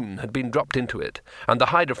balloon had been dropped into it, and the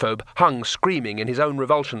hydrophobe hung screaming in his own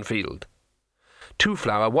revulsion field.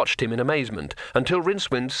 Twoflower watched him in amazement until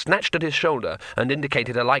Rincewind snatched at his shoulder and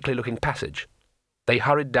indicated a likely-looking passage. They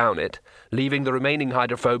hurried down it, leaving the remaining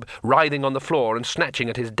hydrophobe writhing on the floor and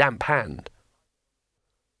snatching at his damp hand.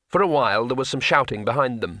 For a while there was some shouting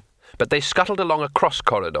behind them, but they scuttled along a cross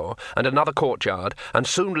corridor and another courtyard and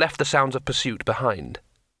soon left the sounds of pursuit behind.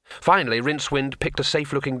 Finally, Rincewind picked a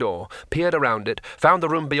safe-looking door, peered around it, found the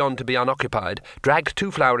room beyond to be unoccupied, dragged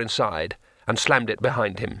Twoflower inside, and slammed it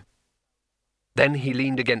behind him. Then he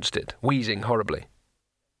leaned against it, wheezing horribly.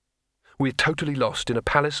 "We're totally lost in a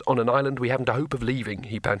palace on an island we haven't a hope of leaving,"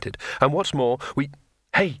 he panted. "And what's more,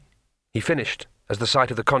 Hey!" he finished, as the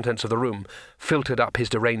sight of the contents of the room filtered up his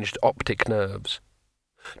deranged optic nerves.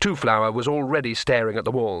 Twoflower was already staring at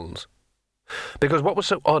the walls. Because what was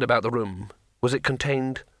so odd about the room was it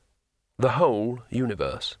contained the whole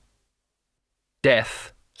universe.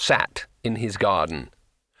 Death sat in his garden,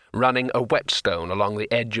 running a whetstone along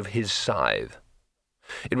the edge of his scythe.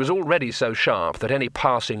 It was already so sharp that any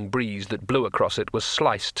passing breeze that blew across it was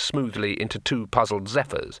sliced smoothly into two puzzled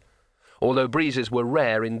zephyrs, although breezes were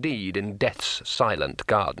rare indeed in Death's silent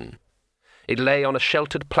garden. It lay on a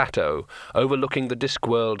sheltered plateau overlooking the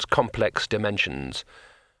Discworld's complex dimensions,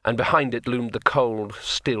 and behind it loomed the cold,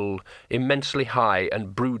 still, immensely high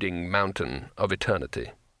and brooding mountain of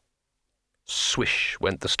eternity. Swish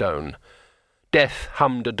went the stone. Death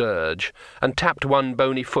hummed a dirge, and tapped one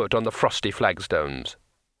bony foot on the frosty flagstones.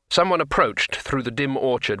 Someone approached through the dim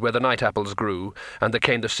orchard where the night apples grew, and there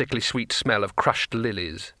came the sickly sweet smell of crushed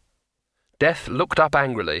lilies. Death looked up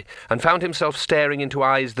angrily, and found himself staring into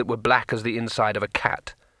eyes that were black as the inside of a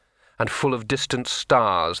cat, and full of distant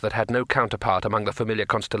stars that had no counterpart among the familiar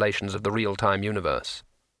constellations of the real-time universe.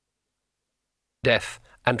 Death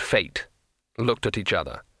and Fate looked at each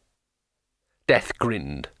other. Death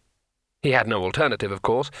grinned. He had no alternative, of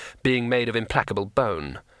course, being made of implacable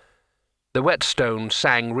bone. The whetstone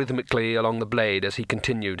sang rhythmically along the blade as he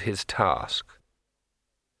continued his task.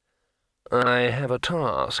 "I have a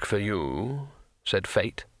task for you," said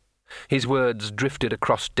Fate. His words drifted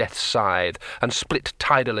across Death's scythe and split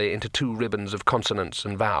tidily into two ribbons of consonants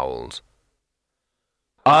and vowels.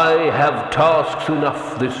 I have tasks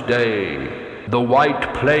enough this day. The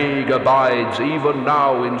white plague abides even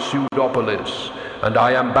now in Pseudopolis, and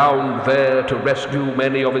I am bound there to rescue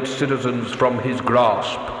many of its citizens from his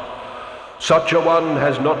grasp. Such a one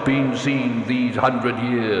has not been seen these 100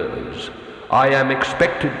 years. I am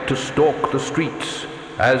expected to stalk the streets,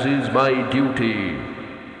 as is my duty.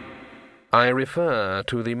 I refer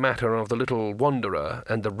to the matter of the little wanderer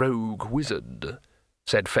and the rogue wizard,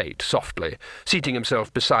 said Fate softly, seating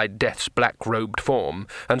himself beside Death's black-robed form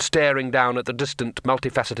and staring down at the distant,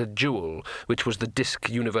 multifaceted jewel, which was the Disc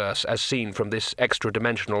universe as seen from this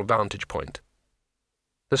extra-dimensional vantage point.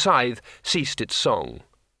 The scythe ceased its song.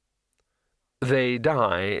 They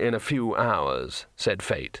die in a few hours, said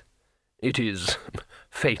Fate. It is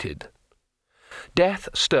fated. Death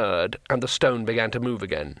stirred, and the stone began to move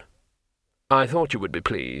again. I thought you would be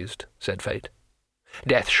pleased, said Fate.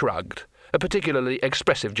 Death shrugged, a particularly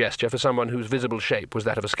expressive gesture for someone whose visible shape was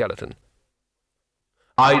that of a skeleton.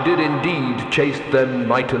 I did indeed chase them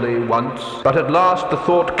mightily once, but at last the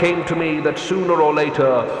thought came to me that sooner or later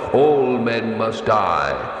all men must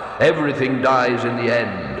die. Everything dies in the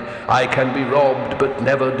end. I can be robbed but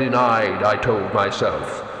never denied, I told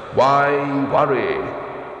myself. Why worry?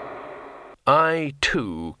 I,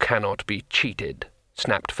 too, cannot be cheated,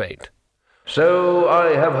 snapped Fate. So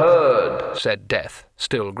I have heard, said Death,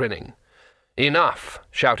 still grinning. Enough,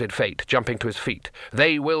 shouted Fate, jumping to his feet.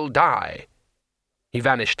 They will die. He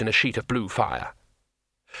vanished in a sheet of blue fire.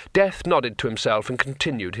 Death nodded to himself and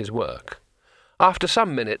continued his work. After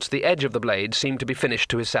some minutes, the edge of the blade seemed to be finished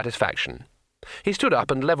to his satisfaction. He stood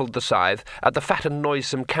up and levelled the scythe at the fat and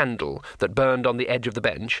noisome candle that burned on the edge of the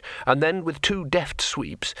bench, and then, with two deft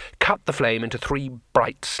sweeps, cut the flame into 3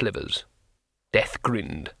 bright slivers. Death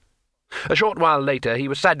grinned. A short while later he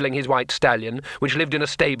was saddling his white stallion, which lived in a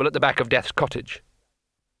stable at the back of Death's cottage.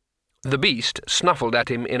 The beast snuffled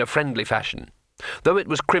at him in a friendly fashion. Though it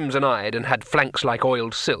was crimson-eyed and had flanks like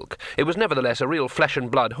oiled silk, it was nevertheless a real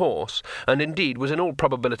flesh-and-blood horse, and indeed was in all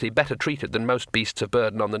probability better treated than most beasts of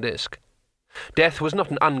burden on the disc. Death was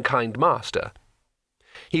not an unkind master.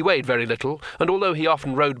 He weighed very little, and although he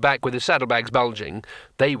often rode back with his saddlebags bulging,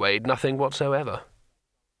 they weighed nothing whatsoever.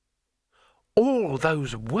 "All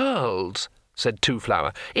those worlds," said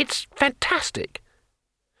Twoflower. "It's fantastic."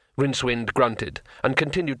 Rincewind grunted, and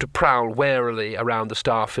continued to prowl warily around the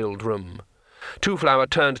star-filled room. Twoflower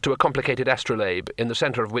turned to a complicated astrolabe, in the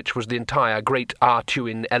centre of which was the entire great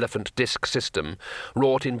Artuin elephant disc system,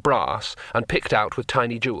 wrought in brass and picked out with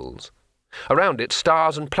tiny jewels. Around it,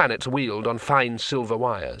 stars and planets wheeled on fine silver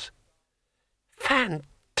wires.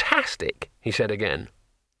 "Fantastic," he said again.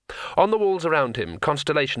 On the walls around him,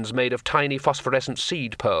 constellations made of tiny phosphorescent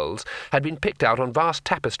seed pearls had been picked out on vast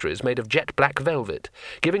tapestries made of jet-black velvet,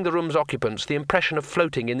 giving the room's occupants the impression of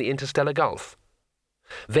floating in the interstellar gulf.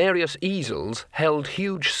 Various easels held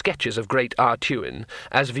huge sketches of great Artuin,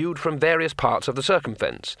 as viewed from various parts of the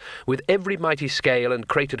circumference, with every mighty scale and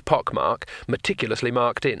cratered pockmark meticulously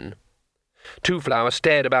marked in. Twoflower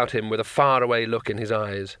stared about him with a far-away look in his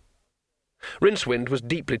eyes. Rincewind was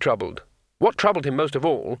deeply troubled. What troubled him most of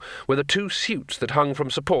all were the 2 suits that hung from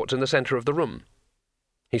supports in the centre of the room.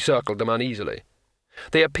 He circled them uneasily.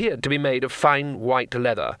 They appeared to be made of fine white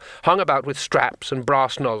leather, hung about with straps and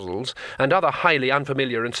brass nozzles, and other highly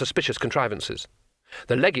unfamiliar and suspicious contrivances.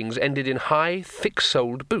 The leggings ended in high,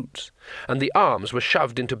 thick-soled boots, and the arms were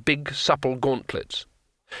shoved into big, supple gauntlets.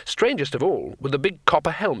 Strangest of all were the big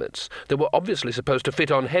copper helmets that were obviously supposed to fit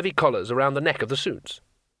on heavy collars around the neck of the suits.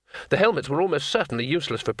 The helmets were almost certainly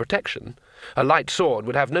useless for protection. A light sword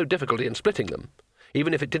would have no difficulty in splitting them,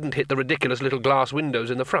 even if it didn't hit the ridiculous little glass windows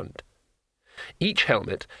in the front. Each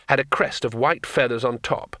helmet had a crest of white feathers on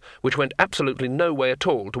top, which went absolutely no way at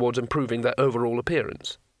all towards improving their overall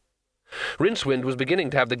appearance. Rincewind was beginning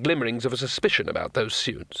to have the glimmerings of a suspicion about those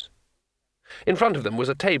suits. In front of them was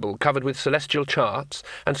a table covered with celestial charts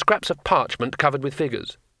and scraps of parchment covered with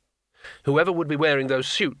figures. Whoever would be wearing those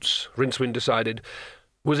suits, Rincewind decided,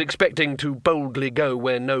 was expecting to boldly go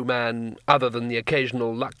where no man, other than the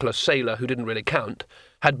occasional luckless sailor who didn't really count,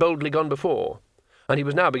 had boldly gone before, and he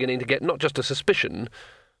was now beginning to get not just a suspicion,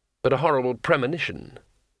 but a horrible premonition.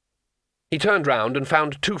 He turned round and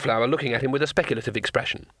found Twoflower looking at him with a speculative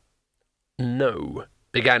expression. "No,"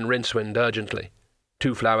 began Rincewind urgently.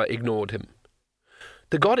 Twoflower ignored him.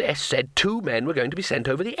 "The goddess said 2 men were going to be sent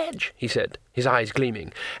over the edge," he said, his eyes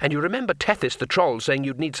gleaming. "And you remember Tethys the troll saying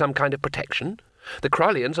you'd need some kind of protection? The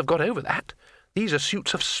Krylians have got over that. These are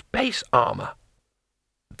suits of space armour."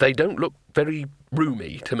 "They don't look very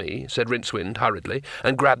roomy to me," said Rincewind hurriedly,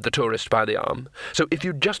 and grabbed the tourist by the arm. "So if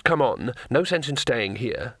you'd just come on, no sense in staying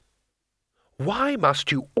here." "Why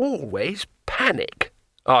must you always panic?"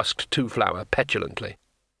 asked Twoflower petulantly.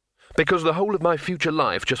 "Because the whole of my future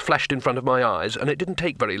life just flashed in front of my eyes, and it didn't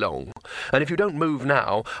take very long. And if you don't move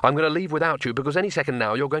now, I'm going to leave without you, because any second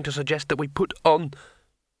now you're going to suggest that we put on—"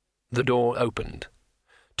 The door opened.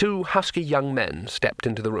 2 husky young men stepped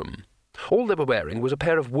into the room. All they were wearing was a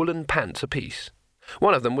pair of woolen pants apiece.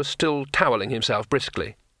 One of them was still toweling himself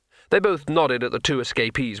briskly. They both nodded at the 2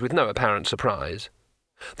 escapees with no apparent surprise.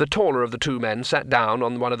 The taller of the 2 men sat down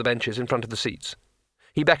on one of the benches in front of the seats.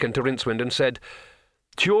 He beckoned to Rincewind and said,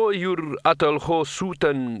 "Tjor jur atal ho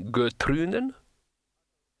suten getrunen?"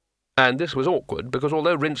 And this was awkward, because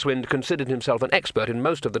although Rincewind considered himself an expert in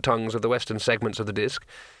most of the tongues of the western segments of the disc,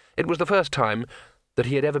 it was the first time that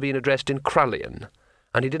he had ever been addressed in Krullian,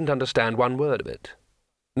 and he didn't understand one word of it.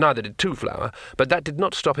 Neither did Twoflower, but that did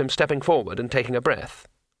not stop him stepping forward and taking a breath.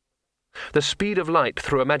 The speed of light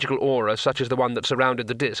through a magical aura such as the one that surrounded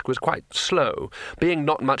the disc was quite slow, being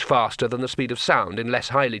not much faster than the speed of sound in less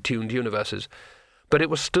highly tuned universes, but it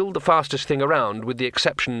was still the fastest thing around, with the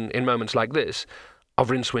exception, in moments like this, of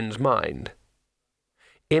Rincewind's mind.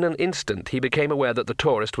 In an instant he became aware that the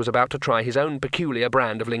tourist was about to try his own peculiar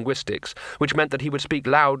brand of linguistics, which meant that he would speak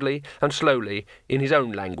loudly and slowly in his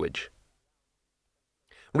own language.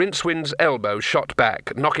 Rincewind's elbow shot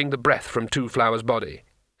back, knocking the breath from Twoflower's body.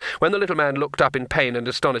 When the little man looked up in pain and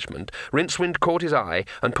astonishment, Rincewind caught his eye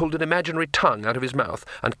and pulled an imaginary tongue out of his mouth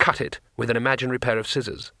and cut it with an imaginary pair of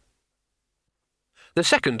scissors. The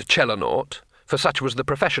second Chellonaut, for such was the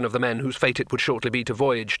profession of the men whose fate it would shortly be to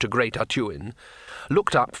voyage to Great Artuin,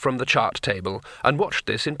 looked up from the chart table and watched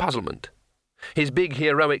this in puzzlement. His big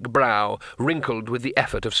heroic brow wrinkled with the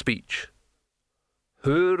effort of speech.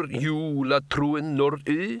 "Hur you la truin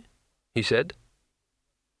nord-i?" he said.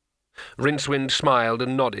 Rincewind smiled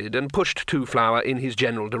and nodded and pushed Twoflower in his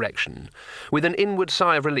general direction. With an inward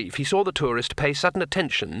sigh of relief he saw the tourist pay sudden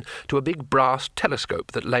attention to a big brass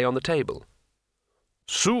telescope that lay on the table.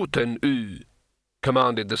 "Suten-u,"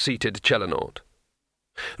 commanded the seated Chellonaut.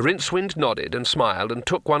 Rincewind nodded and smiled and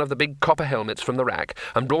took one of the big copper helmets from the rack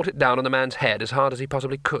and brought it down on the man's head as hard as he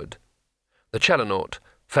possibly could. The Chellonaut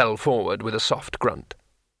fell forward with a soft grunt.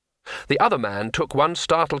 The other man took one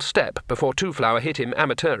startled step before Twoflower hit him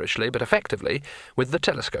amateurishly but effectively with the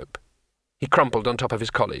telescope. He crumpled on top of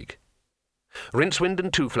his colleague. Rincewind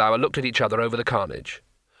and Twoflower looked at each other over the carnage.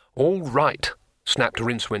 "All right," snapped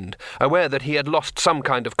Rincewind, aware that he had lost some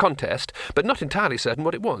kind of contest, but not entirely certain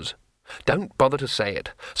what it was. "Don't bother to say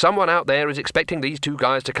it. Someone out there is expecting these 2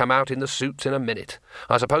 guys to come out in the suits in a minute.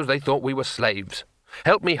 I suppose they thought we were slaves.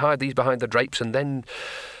 Help me hide these behind the drapes, and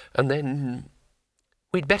then...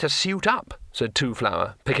 "We'd better suit up," said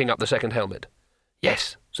Twoflower, picking up the second helmet.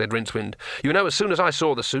 "Yes," said Rincewind. "You know, as soon as I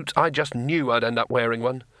saw the suits, I just knew I'd end up wearing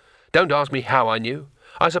one. Don't ask me how I knew.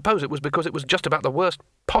 I suppose it was because it was just about the worst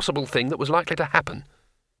possible thing that was likely to happen."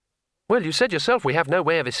 "Well, you said yourself we have no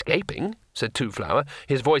way of escaping," said Twoflower,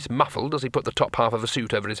 his voice muffled as he put the top half of a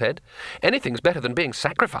suit over his head. "Anything's better than being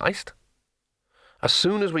sacrificed." "As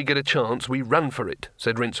soon as we get a chance, we run for it,"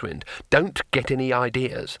 said Rincewind. "Don't get any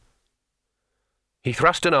ideas." He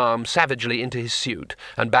thrust an arm savagely into his suit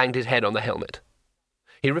and banged his head on the helmet.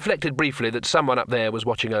 He reflected briefly that someone up there was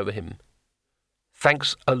watching over him.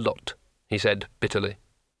 "Thanks a lot," he said bitterly.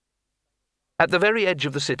 At the very edge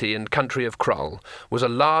of the city and country of Krull was a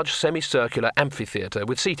large semicircular amphitheatre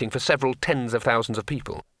with seating for several tens of thousands of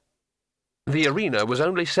people. The arena was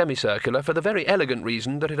only semicircular for the very elegant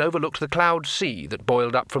reason that it overlooked the cloud sea that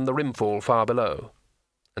boiled up from the rimfall far below.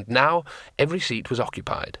 And now every seat was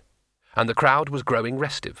occupied, and the crowd was growing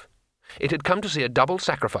restive. It had come to see a double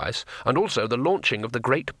sacrifice and also the launching of the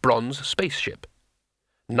great bronze spaceship.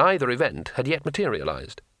 Neither event had yet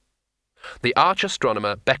materialized. The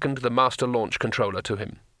arch-astronomer beckoned the master launch controller to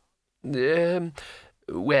him.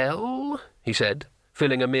 Well, he said,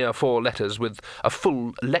 filling a mere 4 letters with a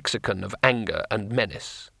full lexicon of anger and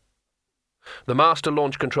menace. The master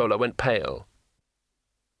launch controller went pale.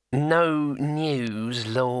 "No news,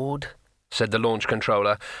 Lord," said the launch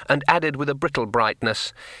controller, and added with a brittle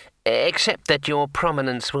brightness, "except that your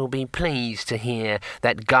prominence will be pleased to hear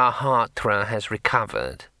that Garhatra has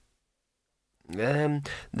recovered."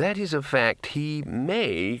 That is a fact he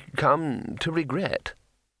may come to regret,"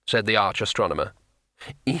 said the arch-astronomer.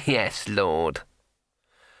 "Yes, Lord."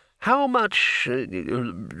 "How much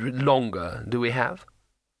longer do we have?"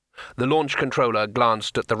 The launch controller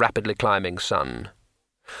glanced at the rapidly climbing sun.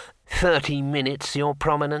 30 minutes, your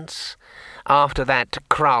prominence. After that,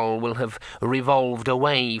 Krull will have revolved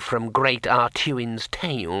away from great Artuin's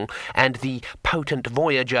tail, and the potent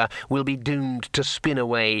Voyager will be doomed to spin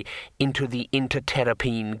away into the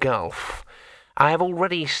interterrapene gulf. I have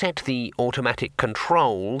already set the automatic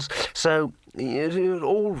controls, so...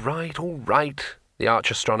 All right, the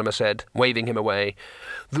arch-astronomer said, waving him away.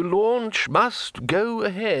 The launch must go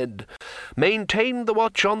ahead. Maintain the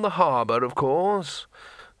watch on the harbour, of course.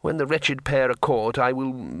 When the wretched pair are caught, I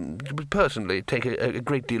will personally take a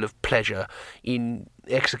great deal of pleasure in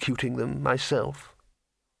executing them myself.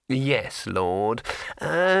 Yes, Lord.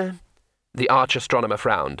 The arch-astronomer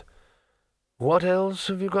frowned. What else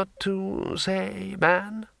have you got to say,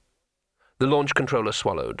 man? The launch controller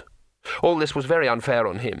swallowed. All this was very unfair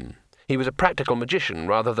on him. He was a practical magician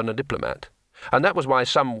rather than a diplomat, and that was why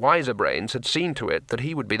some wiser brains had seen to it that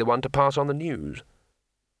he would be the one to pass on the news.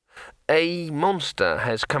 A monster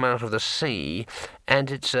has come out of the sea, and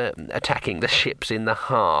it's attacking the ships in the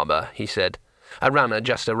harbour, he said. A runner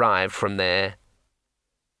just arrived from there.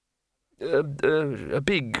 A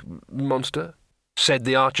big monster, said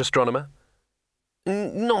the arch-astronomer.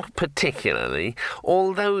 Not particularly,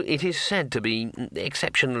 although it is said to be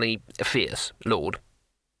exceptionally fierce, Lord.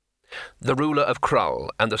 The ruler of Krull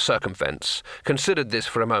and the circumvents considered this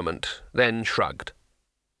for a moment, then shrugged.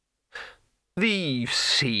 The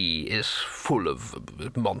sea is full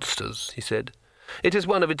of monsters, he said. It is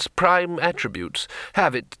one of its prime attributes.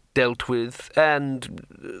 Have it dealt with, and,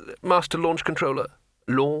 Master Launch Controller,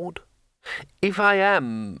 Lord, if I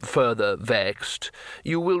am further vexed,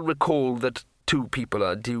 you will recall that 2 people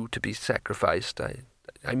are due to be sacrificed.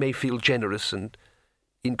 I may feel generous and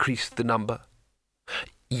increase the number.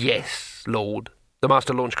 Yes, Lord. The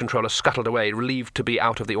Master Launch Controller scuttled away, relieved to be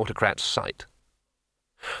out of the autocrat's sight.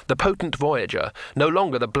 The potent Voyager, no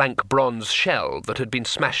longer the blank bronze shell that had been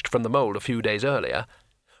smashed from the mould a few days earlier,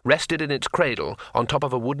 rested in its cradle on top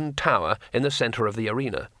of a wooden tower in the centre of the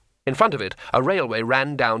arena. In front of it, a railway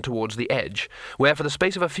ran down towards the edge, where for the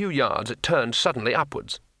space of a few yards it turned suddenly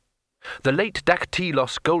upwards. The late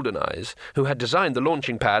Dactylos Goldeneyes, who had designed the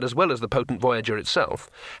launching pad as well as the potent Voyager itself,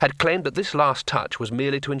 had claimed that this last touch was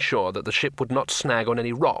merely to ensure that the ship would not snag on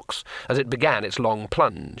any rocks as it began its long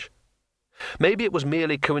plunge. Maybe it was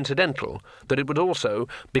merely coincidental that it would also,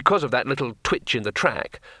 because of that little twitch in the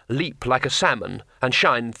track, leap like a salmon and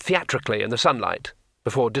shine theatrically in the sunlight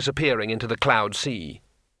before disappearing into the cloud sea.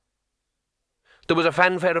 There was a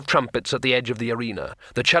fanfare of trumpets at the edge of the arena.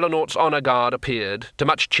 The Chelonauts' honour guard appeared, to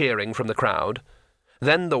much cheering from the crowd.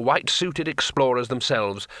 Then the white-suited explorers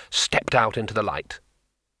themselves stepped out into the light.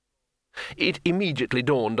 It immediately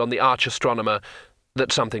dawned on the arch-astronomer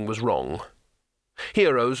that something was wrong.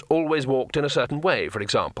 Heroes always walked in a certain way, for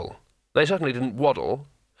example. They certainly didn't waddle,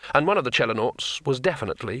 and one of the Chelonauts was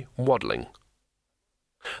definitely waddling.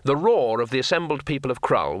 The roar of the assembled people of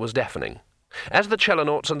Krull was deafening. As the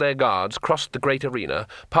Chelonauts and their guards crossed the great arena,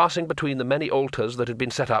 passing between the many altars that had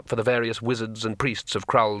been set up for the various wizards and priests of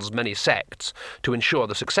Krull's many sects to ensure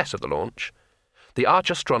the success of the launch, the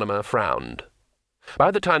arch-astronomer frowned.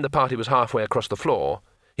 By the time the party was halfway across the floor,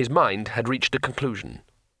 his mind had reached a conclusion.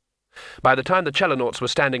 By the time the Chelonauts were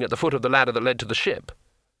standing at the foot of the ladder that led to the ship,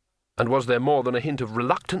 and was there more than a hint of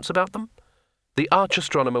reluctance about them, the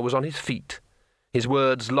arch-astronomer was on his feet, his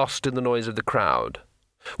words lost in the noise of the crowd.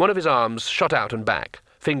 One of his arms shot out and back,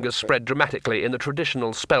 fingers spread dramatically in the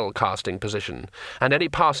traditional spell-casting position, and any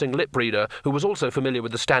passing lip-reader who was also familiar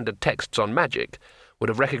with the standard texts on magic would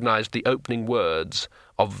have recognized the opening words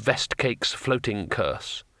of Vestcake's floating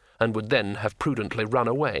curse, and would then have prudently run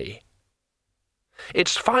away.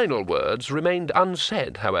 Its final words remained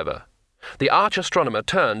unsaid, however. The arch-astronomer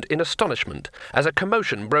turned in astonishment as a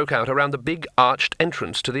commotion broke out around the big arched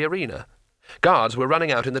entrance to the arena. Guards were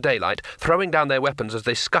running out in the daylight, throwing down their weapons as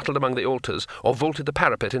they scuttled among the altars or vaulted the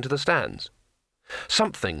parapet into the stands.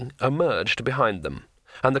 Something emerged behind them,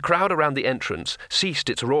 and the crowd around the entrance ceased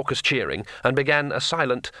its raucous cheering and began a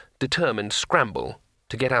silent, determined scramble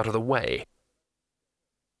to get out of the way.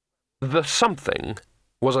 The something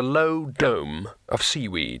was a low dome of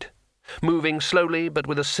seaweed, moving slowly but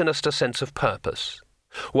with a sinister sense of purpose.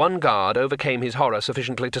 One guard overcame his horror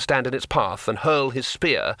sufficiently to stand in its path and hurl his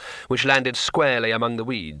spear, which landed squarely among the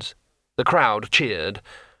weeds. The crowd cheered,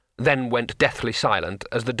 then went deathly silent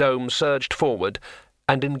as the dome surged forward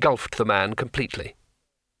and engulfed the man completely.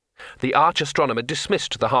 The arch-astronomer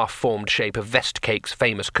dismissed the half-formed shape of Vestcake's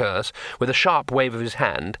famous curse with a sharp wave of his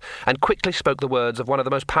hand, and quickly spoke the words of one of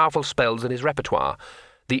the most powerful spells in his repertoire,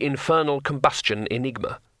 the infernal combustion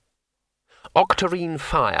enigma. Octarine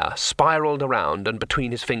fire spiraled around and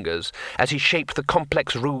between his fingers as he shaped the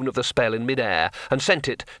complex rune of the spell in mid-air and sent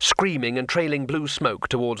it, screaming and trailing blue smoke,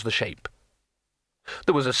 towards the shape.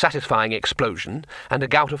 There was a satisfying explosion, and a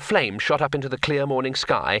gout of flame shot up into the clear morning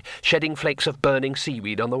sky, shedding flakes of burning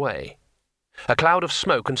seaweed on the way. A cloud of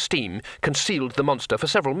smoke and steam concealed the monster for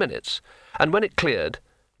several minutes, and when it cleared,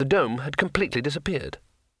 the dome had completely disappeared.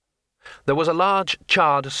 There was a large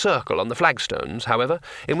charred circle on the flagstones, however,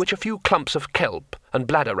 in which a few clumps of kelp and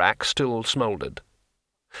bladder-wrack still smouldered.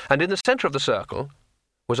 And in the centre of the circle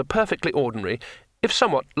was a perfectly ordinary, if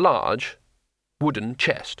somewhat large, wooden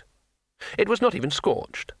chest. It was not even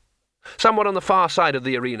scorched. Someone on the far side of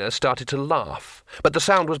the arena started to laugh, but the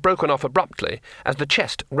sound was broken off abruptly as the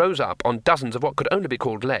chest rose up on dozens of what could only be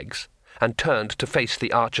called legs and turned to face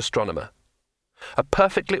the arch-astronomer. A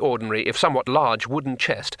perfectly ordinary, if somewhat large, wooden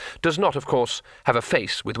chest does not, of course, have a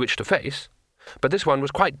face with which to face, but this one was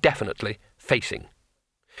quite definitely facing.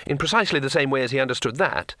 In precisely the same way as he understood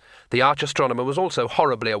that, the arch-astronomer was also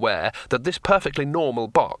horribly aware that this perfectly normal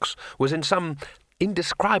box was in some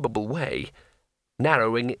indescribable way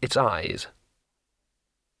narrowing its eyes.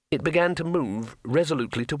 It began to move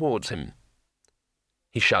resolutely towards him.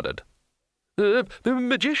 He shuddered. "The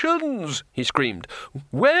magicians!" he screamed.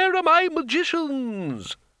 "Where are my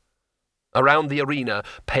magicians?" Around the arena,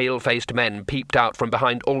 pale-faced men peeped out from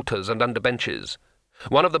behind altars and under benches.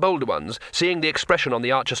 One of the bolder ones, seeing the expression on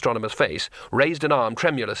the arch-astronomer's face, raised an arm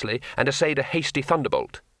tremulously and essayed a hasty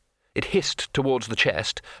thunderbolt. It hissed towards the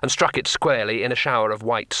chest and struck it squarely in a shower of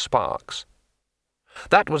white sparks.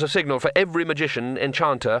 That was a signal for every magician,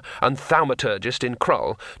 enchanter, and thaumaturgist in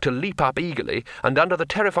Krull to leap up eagerly and, under the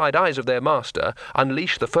terrified eyes of their master,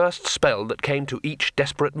 unleash the first spell that came to each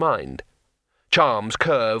desperate mind. Charms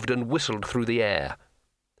curved and whistled through the air.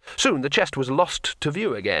 Soon the chest was lost to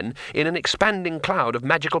view again in an expanding cloud of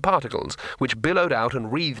magical particles, which billowed out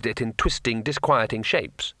and wreathed it in twisting, disquieting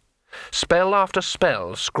shapes. Spell after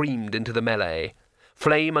spell screamed into the melee.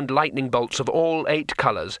 Flame and lightning bolts of all 8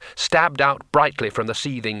 colours stabbed out brightly from the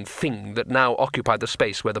seething thing that now occupied the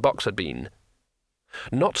space where the box had been.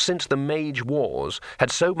 Not since the Mage Wars had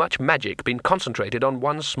so much magic been concentrated on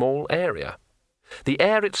one small area. The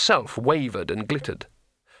air itself wavered and glittered.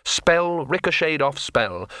 Spell ricocheted off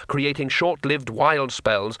spell, creating short-lived wild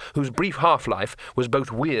spells whose brief half-life was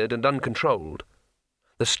both weird and uncontrolled.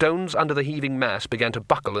 The stones under the heaving mass began to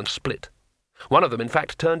buckle and split. One of them, in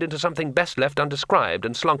fact, turned into something best left undescribed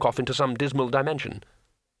and slunk off into some dismal dimension.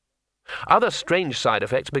 Other strange side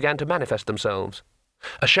effects began to manifest themselves.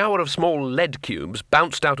 A shower of small lead cubes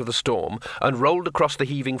bounced out of the storm and rolled across the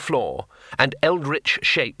heaving floor, and eldritch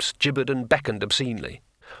shapes gibbered and beckoned obscenely.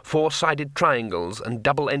 4-sided triangles and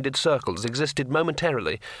double-ended circles existed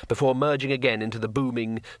momentarily before merging again into the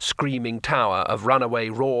booming, screaming tower of runaway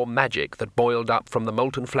raw magic that boiled up from the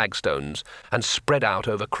molten flagstones and spread out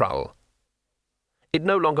over Krull. It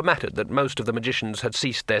no longer mattered that most of the magicians had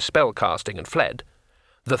ceased their spell-casting and fled.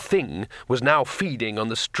 The thing was now feeding on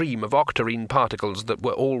the stream of octarine particles that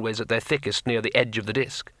were always at their thickest near the edge of the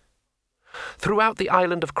disk. Throughout the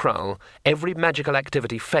island of Krull, every magical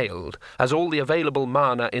activity failed, as all the available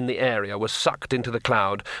mana in the area was sucked into the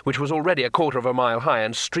cloud, which was already 1/4 of a mile high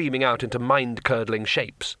and streaming out into mind-curdling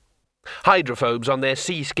shapes. Hydrophobes on their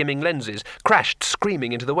sea-skimming lenses crashed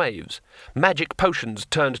screaming into the waves. Magic potions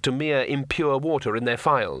turned to mere impure water in their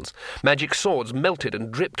phials. Magic swords melted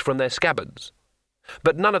and dripped from their scabbards.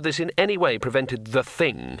 But none of this in any way prevented the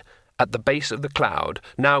thing, at the base of the cloud,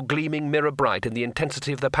 now gleaming mirror-bright in the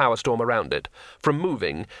intensity of the power storm around it, from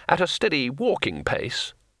moving, at a steady walking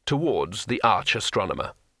pace, towards the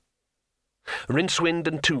arch-astronomer. Rincewind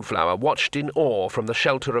and Twoflower watched in awe from the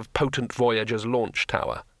shelter of potent Voyager's launch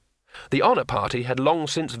tower. The honour party had long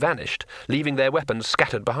since vanished, leaving their weapons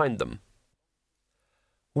scattered behind them.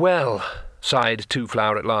 "Well," sighed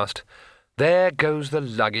Twoflower at last, "there goes the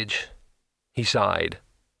luggage." He sighed.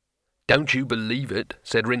 "Don't you believe it,"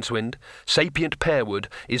 said Rincewind. "Sapient pearwood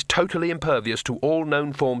is totally impervious to all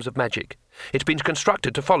known forms of magic. It's been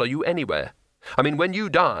constructed to follow you anywhere. I mean, when you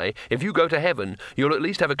die, if you go to heaven, you'll at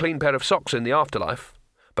least have a clean pair of socks in the afterlife.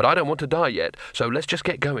 But I don't want to die yet, so let's just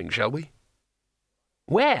get going, shall we?"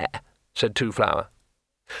 "Where?" said Twoflower.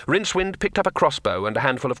 Rincewind picked up a crossbow and a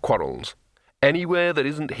handful of quarrels. "Anywhere that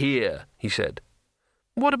isn't here," he said.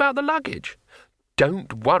 "What about the luggage?"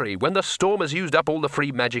 "Don't worry. When the storm has used up all the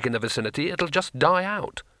free magic in the vicinity, it'll just die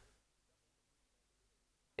out."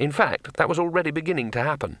 In fact, that was already beginning to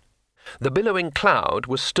happen. The billowing cloud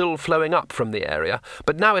was still flowing up from the area,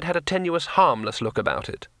 but now it had a tenuous, harmless look about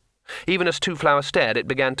it. Even as Twoflower stared, it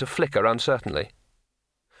began to flicker uncertainly.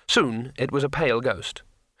 Soon it was a pale ghost.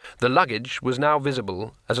 The luggage was now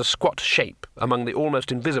visible as a squat shape among the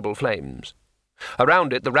almost invisible flames.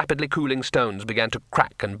 Around it the rapidly cooling stones began to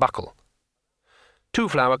crack and buckle.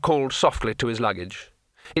 Twoflower called softly to his luggage.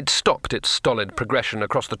 It stopped its stolid progression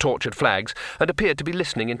across the tortured flags and appeared to be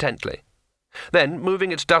listening intently. Then,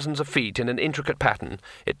 moving its dozens of feet in an intricate pattern,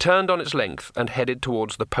 it turned on its length and headed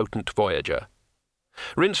towards the potent Voyager.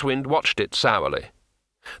 Rincewind watched it sourly.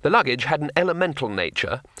 The luggage had an elemental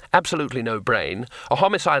nature, absolutely no brain, a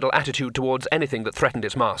homicidal attitude towards anything that threatened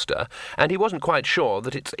its master, and he wasn't quite sure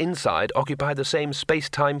that its inside occupied the same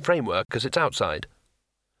space-time framework as its outside.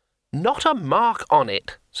 "Not a mark on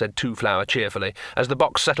it," said Twoflower cheerfully, as the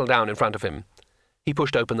box settled down in front of him. He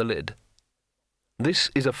pushed open the lid.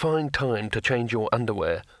 "This is a fine time to change your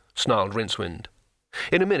underwear," snarled Rincewind.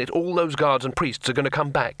 "In a minute all those guards and priests are going to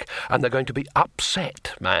come back, and they're going to be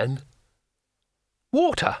upset, man."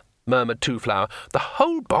 "Water," murmured Twoflower. "The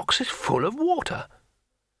whole box is full of water."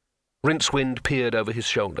 Rincewind peered over his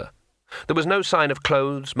shoulder. There was no sign of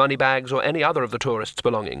clothes, money bags, or any other of the tourists'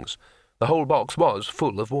 belongings. The whole box was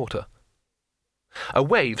full of water. A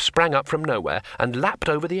wave sprang up from nowhere and lapped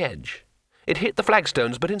over the edge. It hit the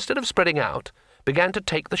flagstones, but instead of spreading out, began to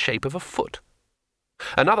take the shape of a foot.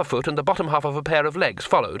 Another foot and the bottom half of a pair of legs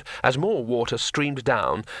followed as more water streamed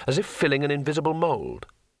down, as if filling an invisible mould.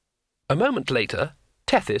 A moment later,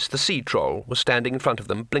 Tethys, the sea troll, was standing in front of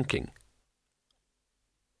them, blinking.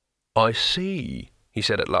 "I see," he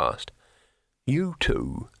said at last. "You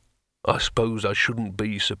two. I suppose I shouldn't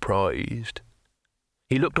be surprised."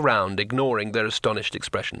 He looked around, ignoring their astonished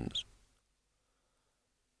expressions.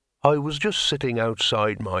 "I was just sitting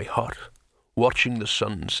outside my hut, watching the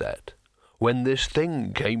sunset, when this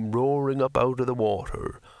thing came roaring up out of the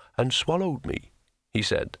water and swallowed me," he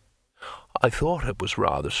said. "I thought it was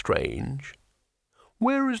rather strange.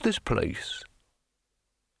 Where is this place?"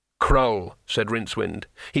 "Krull," said Rincewind.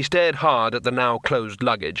 He stared hard at the now closed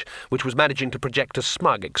luggage, which was managing to project a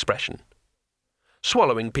smug expression.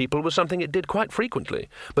 Swallowing people was something it did quite frequently,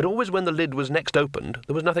 but always when the lid was next opened,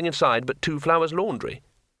 there was nothing inside but Twoflower's laundry.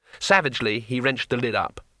 Savagely, he wrenched the lid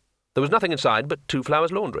up. There was nothing inside but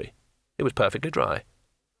Twoflower's laundry. It was perfectly dry.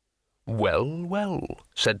 "Well, well,"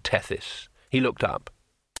 said Tethys. He looked up.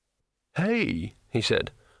 "Hey," he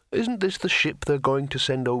said, "isn't this the ship they're going to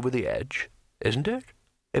send over the edge? Isn't it?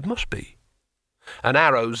 It must be." An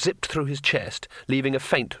arrow zipped through his chest, leaving a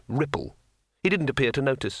faint ripple. He didn't appear to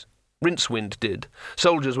notice. Rincewind did.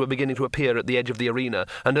 Soldiers were beginning to appear at the edge of the arena,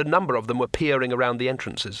 and a number of them were peering around the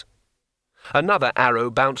entrances. Another arrow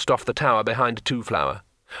bounced off the tower behind Twoflower.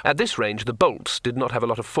 At this range the bolts did not have a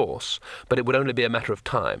lot of force, but it would only be a matter of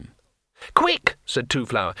time. "Quick," said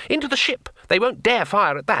Twoflower, "into the ship! They won't dare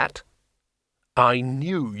fire at that." "I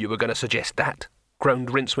knew you were going to suggest that," groaned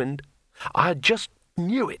Rincewind. "I just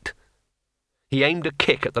knew it." He aimed a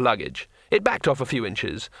kick at the luggage. It backed off a few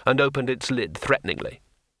inches and opened its lid threateningly.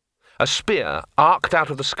 A spear arced out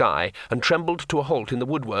of the sky and trembled to a halt in the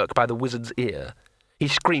woodwork by the wizard's ear. He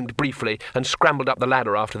screamed briefly and scrambled up the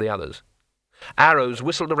ladder after the others. Arrows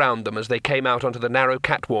whistled around them as they came out onto the narrow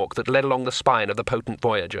catwalk that led along the spine of the potent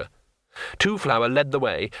Voyager. Twoflower led the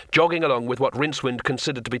way, jogging along with what Rincewind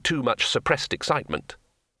considered to be too much suppressed excitement.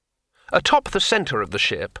 Atop the centre of the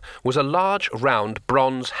ship was a large, round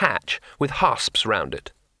bronze hatch with hasps round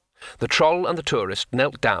it. The troll and the tourist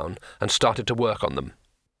knelt down and started to work on them.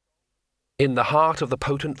 In the heart of the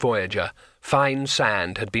potent Voyager, fine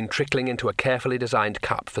sand had been trickling into a carefully designed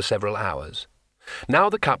cup for several hours. Now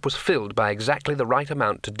the cup was filled by exactly the right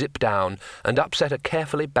amount to dip down and upset a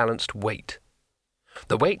carefully balanced weight.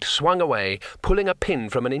 The weight swung away, pulling a pin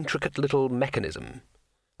from an intricate little mechanism.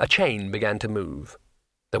 A chain began to move.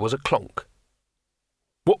 There was a clonk.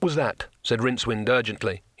 "What was that?" said Rincewind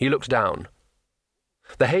urgently. He looked down.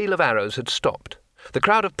 The hail of arrows had stopped. The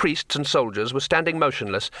crowd of priests and soldiers was standing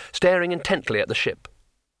motionless, staring intently at the ship.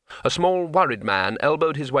 A small, worried man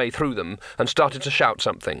elbowed his way through them and started to shout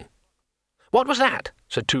something. "What was that?"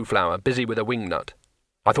 said Twoflower, busy with a wingnut.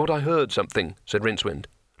 "I thought I heard something," said Rincewind.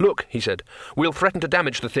 "Look," he said, "we'll threaten to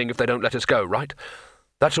damage the thing if they don't let us go, right?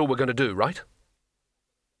 That's all we're going to do, right?"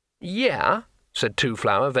 "Yeah," said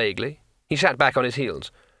Twoflower vaguely. He sat back on his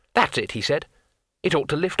heels. "That's it," he said. "It ought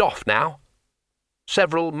to lift off now."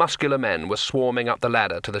 Several muscular men were swarming up the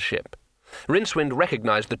ladder to the ship. Rincewind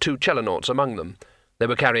recognized the two Chelonauts among them. They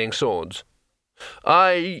were carrying swords.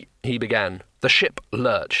 He began. The ship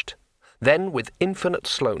lurched. Then, with infinite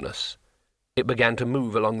slowness, it began to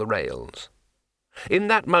move along the rails. In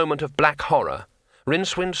that moment of black horror,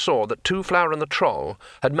 Rincewind saw that Twoflower and the troll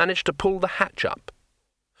had managed to pull the hatch up.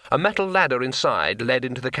 A metal ladder inside led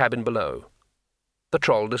into the cabin below. The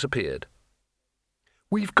troll disappeared.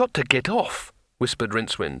 "We've got to get off," whispered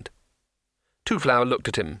Rincewind. Twoflower looked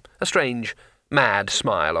at him, a strange, mad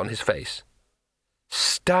smile on his face.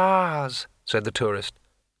 "Stars," said the tourist.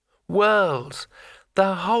 "Worlds.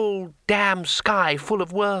 The whole damn sky full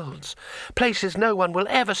of worlds, places no one will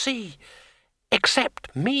ever see,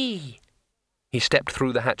 except me." He stepped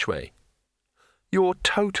through the hatchway. "You're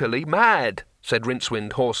totally mad," said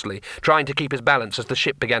Rincewind hoarsely, trying to keep his balance as the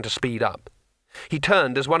ship began to speed up. He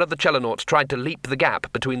turned as one of the Chelonauts tried to leap the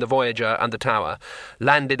gap between the Voyager and the tower,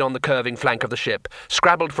 landed on the curving flank of the ship,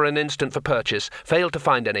 scrabbled for an instant for purchase, failed to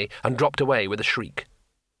find any, and dropped away with a shriek.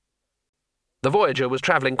 The Voyager was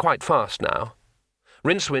travelling quite fast now.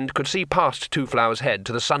 Rincewind could see past Twoflower's head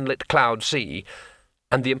to the sunlit cloud sea,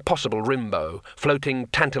 and the impossible Rimbo, floating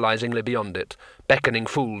tantalizingly beyond it, beckoning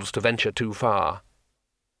fools to venture too far.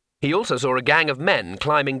 He also saw a gang of men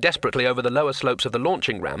climbing desperately over the lower slopes of the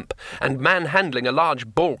launching ramp and manhandling a large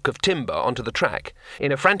balk of timber onto the track,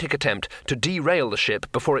 in a frantic attempt to derail the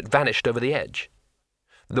ship before it vanished over the edge.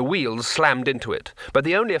 The wheels slammed into it, but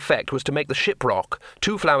the only effect was to make the ship rock,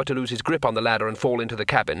 Twoflower to lose his grip on the ladder and fall into the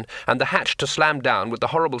cabin, and the hatch to slam down with the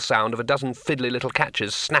horrible sound of a dozen fiddly little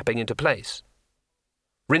catches snapping into place.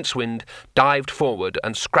 Rincewind dived forward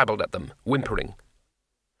and scrabbled at them, whimpering.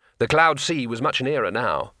 The cloud sea was much nearer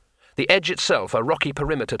now. The edge itself, a rocky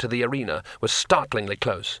perimeter to the arena, was startlingly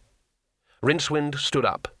close. Rincewind stood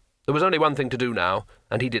up. There was only one thing to do now,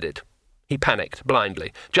 and he did it. He panicked,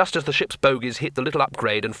 blindly, just as the ship's bogies hit the little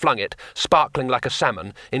upgrade and flung it, sparkling like a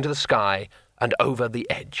salmon, into the sky and over the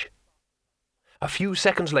edge. A few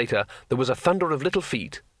seconds later, there was a thunder of little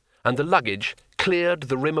feet, and the luggage cleared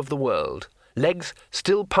the rim of the world, legs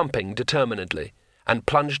still pumping determinedly, and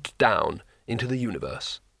plunged down into the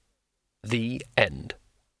universe. The end.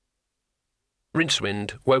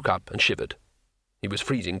 Rincewind woke up and shivered. He was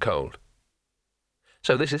freezing cold.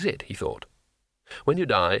 So this is it, he thought. When you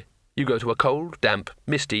die, you go to a cold, damp,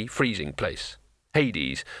 misty, freezing place.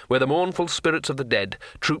 Hades, where the mournful spirits of the dead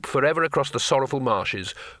troop forever across the sorrowful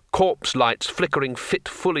marshes, corpse lights flickering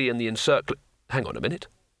fitfully in the encircling... Hang on a minute.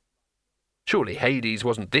 Surely Hades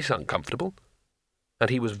wasn't this uncomfortable? And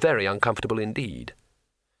he was very uncomfortable indeed.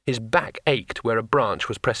 His back ached where a branch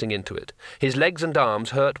was pressing into it. His legs and arms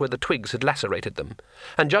hurt where the twigs had lacerated them.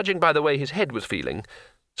 And judging by the way his head was feeling,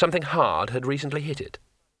 something hard had recently hit it.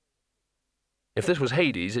 If this was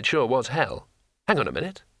Hades, it sure was hell. Hang on a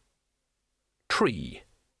minute. Tree.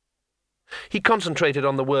 He concentrated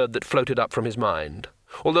on the word that floated up from his mind,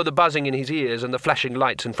 although the buzzing in his ears and the flashing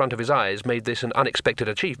lights in front of his eyes made this an unexpected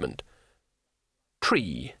achievement.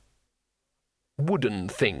 Tree. Wooden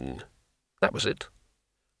thing. That was it.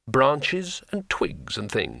 Branches and twigs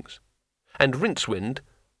and things. And Rincewind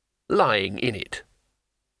lying in it.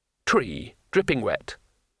 Tree, dripping wet.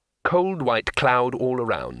 Cold white cloud all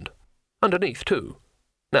around. Underneath, too.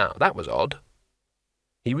 Now, that was odd.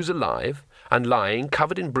 He was alive, and lying,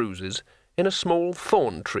 covered in bruises, in a small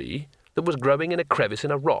thorn tree that was growing in a crevice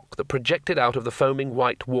in a rock that projected out of the foaming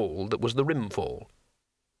white wall that was the rimfall.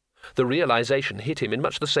 The realization hit him in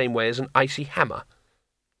much the same way as an icy hammer.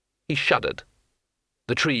 He shuddered.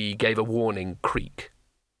 The tree gave a warning creak.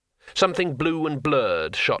 Something blue and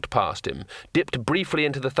blurred shot past him, dipped briefly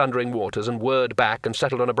into the thundering waters and whirred back and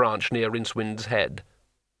settled on a branch near Rincewind's head.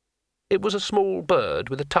 It was a small bird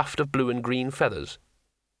with a tuft of blue and green feathers.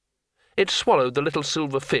 It swallowed the little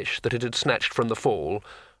silver fish that it had snatched from the fall,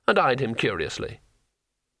 and eyed him curiously.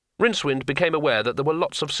 Rincewind became aware that there were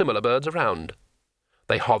lots of similar birds around.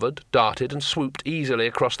 They hovered, darted, and swooped easily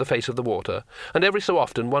across the face of the water, and every so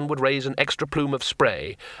often one would raise an extra plume of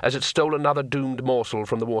spray as it stole another doomed morsel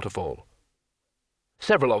from the waterfall.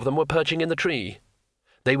 Several of them were perching in the tree.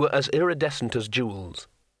 They were as iridescent as jewels.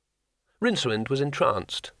 Rincewind was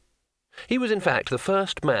entranced. He was in fact the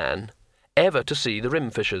first man ever to see the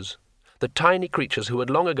rimfishers, the tiny creatures who had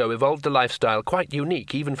long ago evolved a lifestyle quite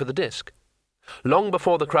unique even for the disk. Long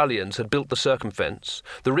before the Krallians had built the circumfence,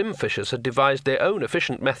 the rimfishers had devised their own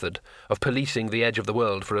efficient method of policing the edge of the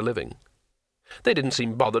world for a living. They didn't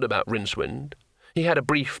seem bothered about Rincewind. He had a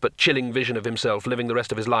brief but chilling vision of himself living the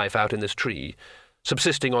rest of his life out in this tree,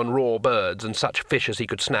 subsisting on raw birds and such fish as he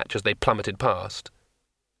could snatch as they plummeted past.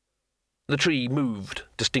 The tree moved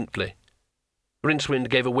distinctly. Rincewind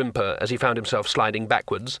gave a whimper as he found himself sliding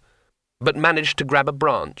backwards, but managed to grab a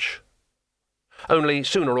branch. Only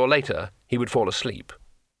sooner or later he would fall asleep.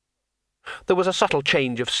 There was a subtle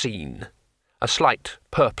change of scene, a slight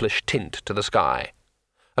purplish tint to the sky.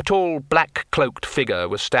 A tall, black-cloaked figure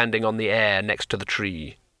was standing on the air next to the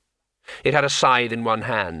tree. It had a scythe in one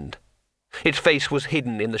hand. Its face was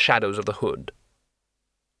hidden in the shadows of the hood.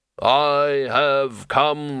 "I have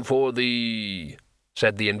come for thee,"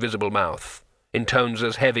 said the invisible mouth, in tones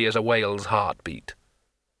as heavy as a whale's heartbeat.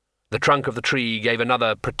 The trunk of the tree gave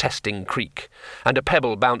another protesting creak, and a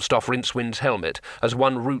pebble bounced off Rincewind's helmet as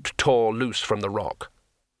one root tore loose from the rock.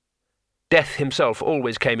 Death himself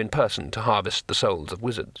always came in person to harvest the souls of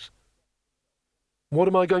wizards. "What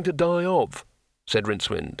am I going to die of?" said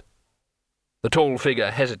Rincewind. The tall figure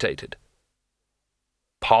hesitated.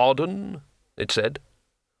 "Pardon?" it said.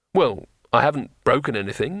 "Well, I haven't broken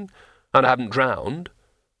anything, and I haven't drowned.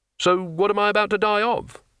 So what am I about to die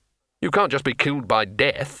of? You can't just be killed by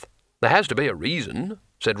death. There has to be a reason,"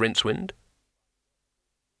 said Rincewind.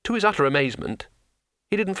 To his utter amazement,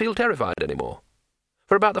 he didn't feel terrified anymore.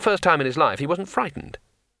 For about the first time in his life, he wasn't frightened.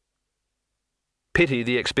 Pity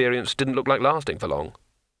the experience didn't look like lasting for long.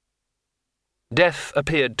 Death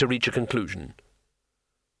appeared to reach a conclusion.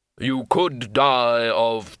 "You could die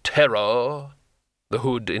of terror," the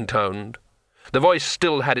hood intoned. The voice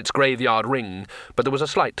still had its graveyard ring, but there was a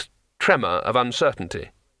slight tremor of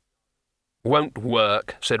uncertainty. "Won't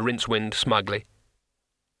work," said Rincewind smugly.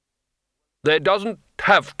 "There doesn't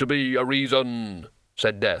have to be a reason,"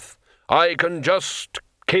 said Death. "I can just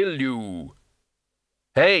kill you."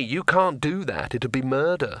 "Hey, you can't do that. It'd be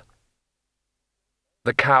murder."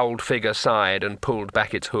 The cowled figure sighed and pulled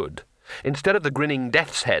back its hood. Instead of the grinning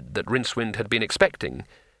death's head that Rincewind had been expecting,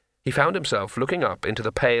 he found himself looking up into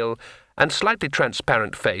the pale and slightly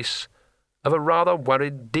transparent face of a rather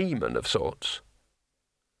worried demon of sorts.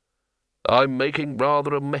 "I'm making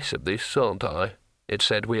rather a mess of this, aren't I?" it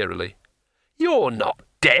said wearily. "You're not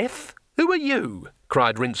Death. Who are you?"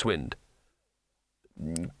 cried Rincewind.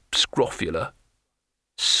 "Scrofula."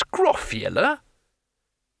 "Scrofula?"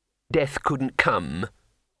 "Death couldn't come,"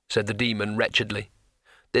 said the demon wretchedly.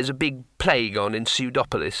 "There's a big plague on in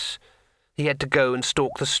Pseudopolis. He had to go and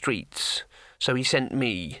stalk the streets, so he sent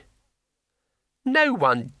me." "No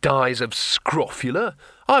one dies of scrofula.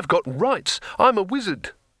 I've got rights. I'm a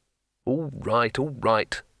wizard." All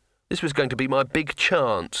right. This was going to be my big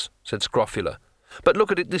chance," said Scrofula. "But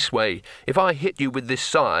look at it this way. If I hit you with this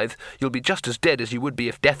scythe, you'll be just as dead as you would be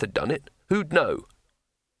if Death had done it. Who'd know?"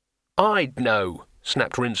 "I'd know,"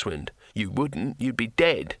 snapped Rincewind. "You wouldn't. You'd be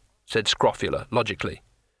dead," said Scrofula logically.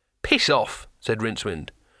 "Piss off," said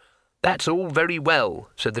Rincewind. "That's all very well,"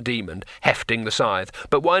 said the demon, hefting the scythe,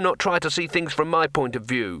 "but why not try to see things from my point of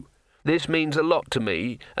view? This means a lot to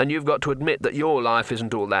me, and you've got to admit that your life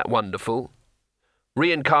isn't all that wonderful.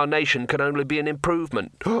 Reincarnation can only be an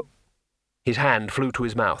improvement." His hand flew to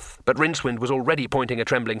his mouth, but Rincewind was already pointing a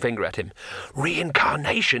trembling finger at him.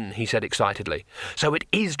 "Reincarnation," he said excitedly. "So it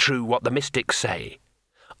is true what the mystics say."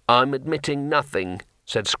 "I'm admitting nothing,"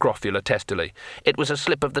 said Scrofula testily. "It was a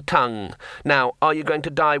slip of the tongue. Now, are you going to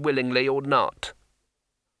die willingly or not?"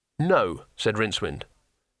 "No," said Rincewind.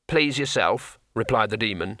 "Please yourself," replied the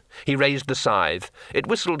demon. He raised the scythe. It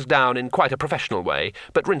whistled down in quite a professional way,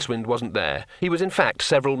 but Rincewind wasn't there. He was in fact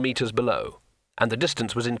several metres below, and the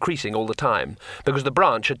distance was increasing all the time, because the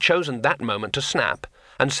branch had chosen that moment to snap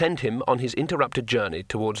and send him on his interrupted journey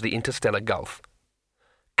towards the interstellar gulf.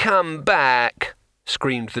 "Come back!"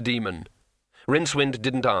 screamed the demon. Rincewind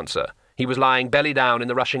didn't answer. He was lying belly down in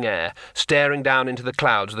the rushing air, staring down into the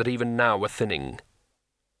clouds that even now were thinning.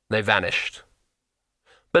 They vanished.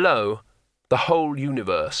 Below, the whole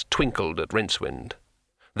universe twinkled at Rincewind.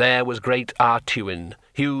 There was great Artuin,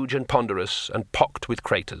 huge and ponderous and pocked with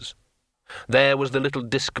craters. There was the little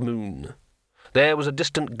disk moon. There was a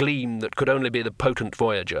distant gleam that could only be the potent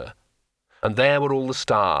Voyager. And there were all the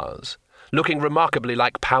stars, looking remarkably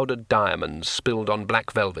like powdered diamonds spilled on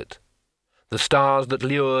black velvet. The stars that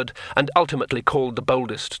lured and ultimately called the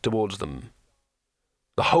boldest towards them.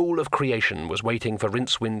 The whole of creation was waiting for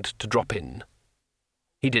Rincewind to drop in.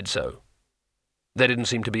 He did so. There didn't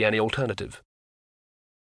seem to be any alternative.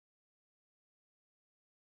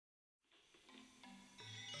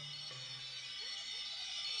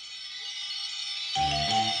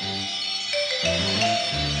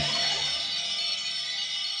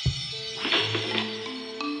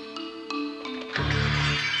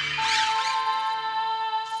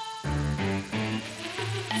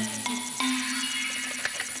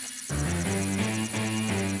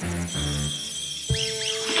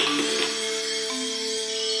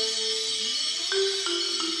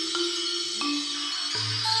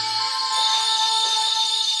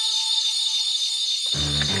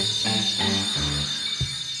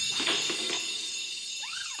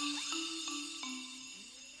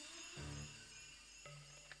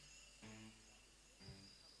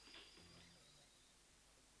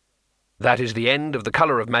 That is the end of The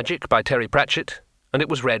Colour of Magic by Terry Pratchett, and it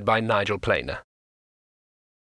was read by Nigel Planer.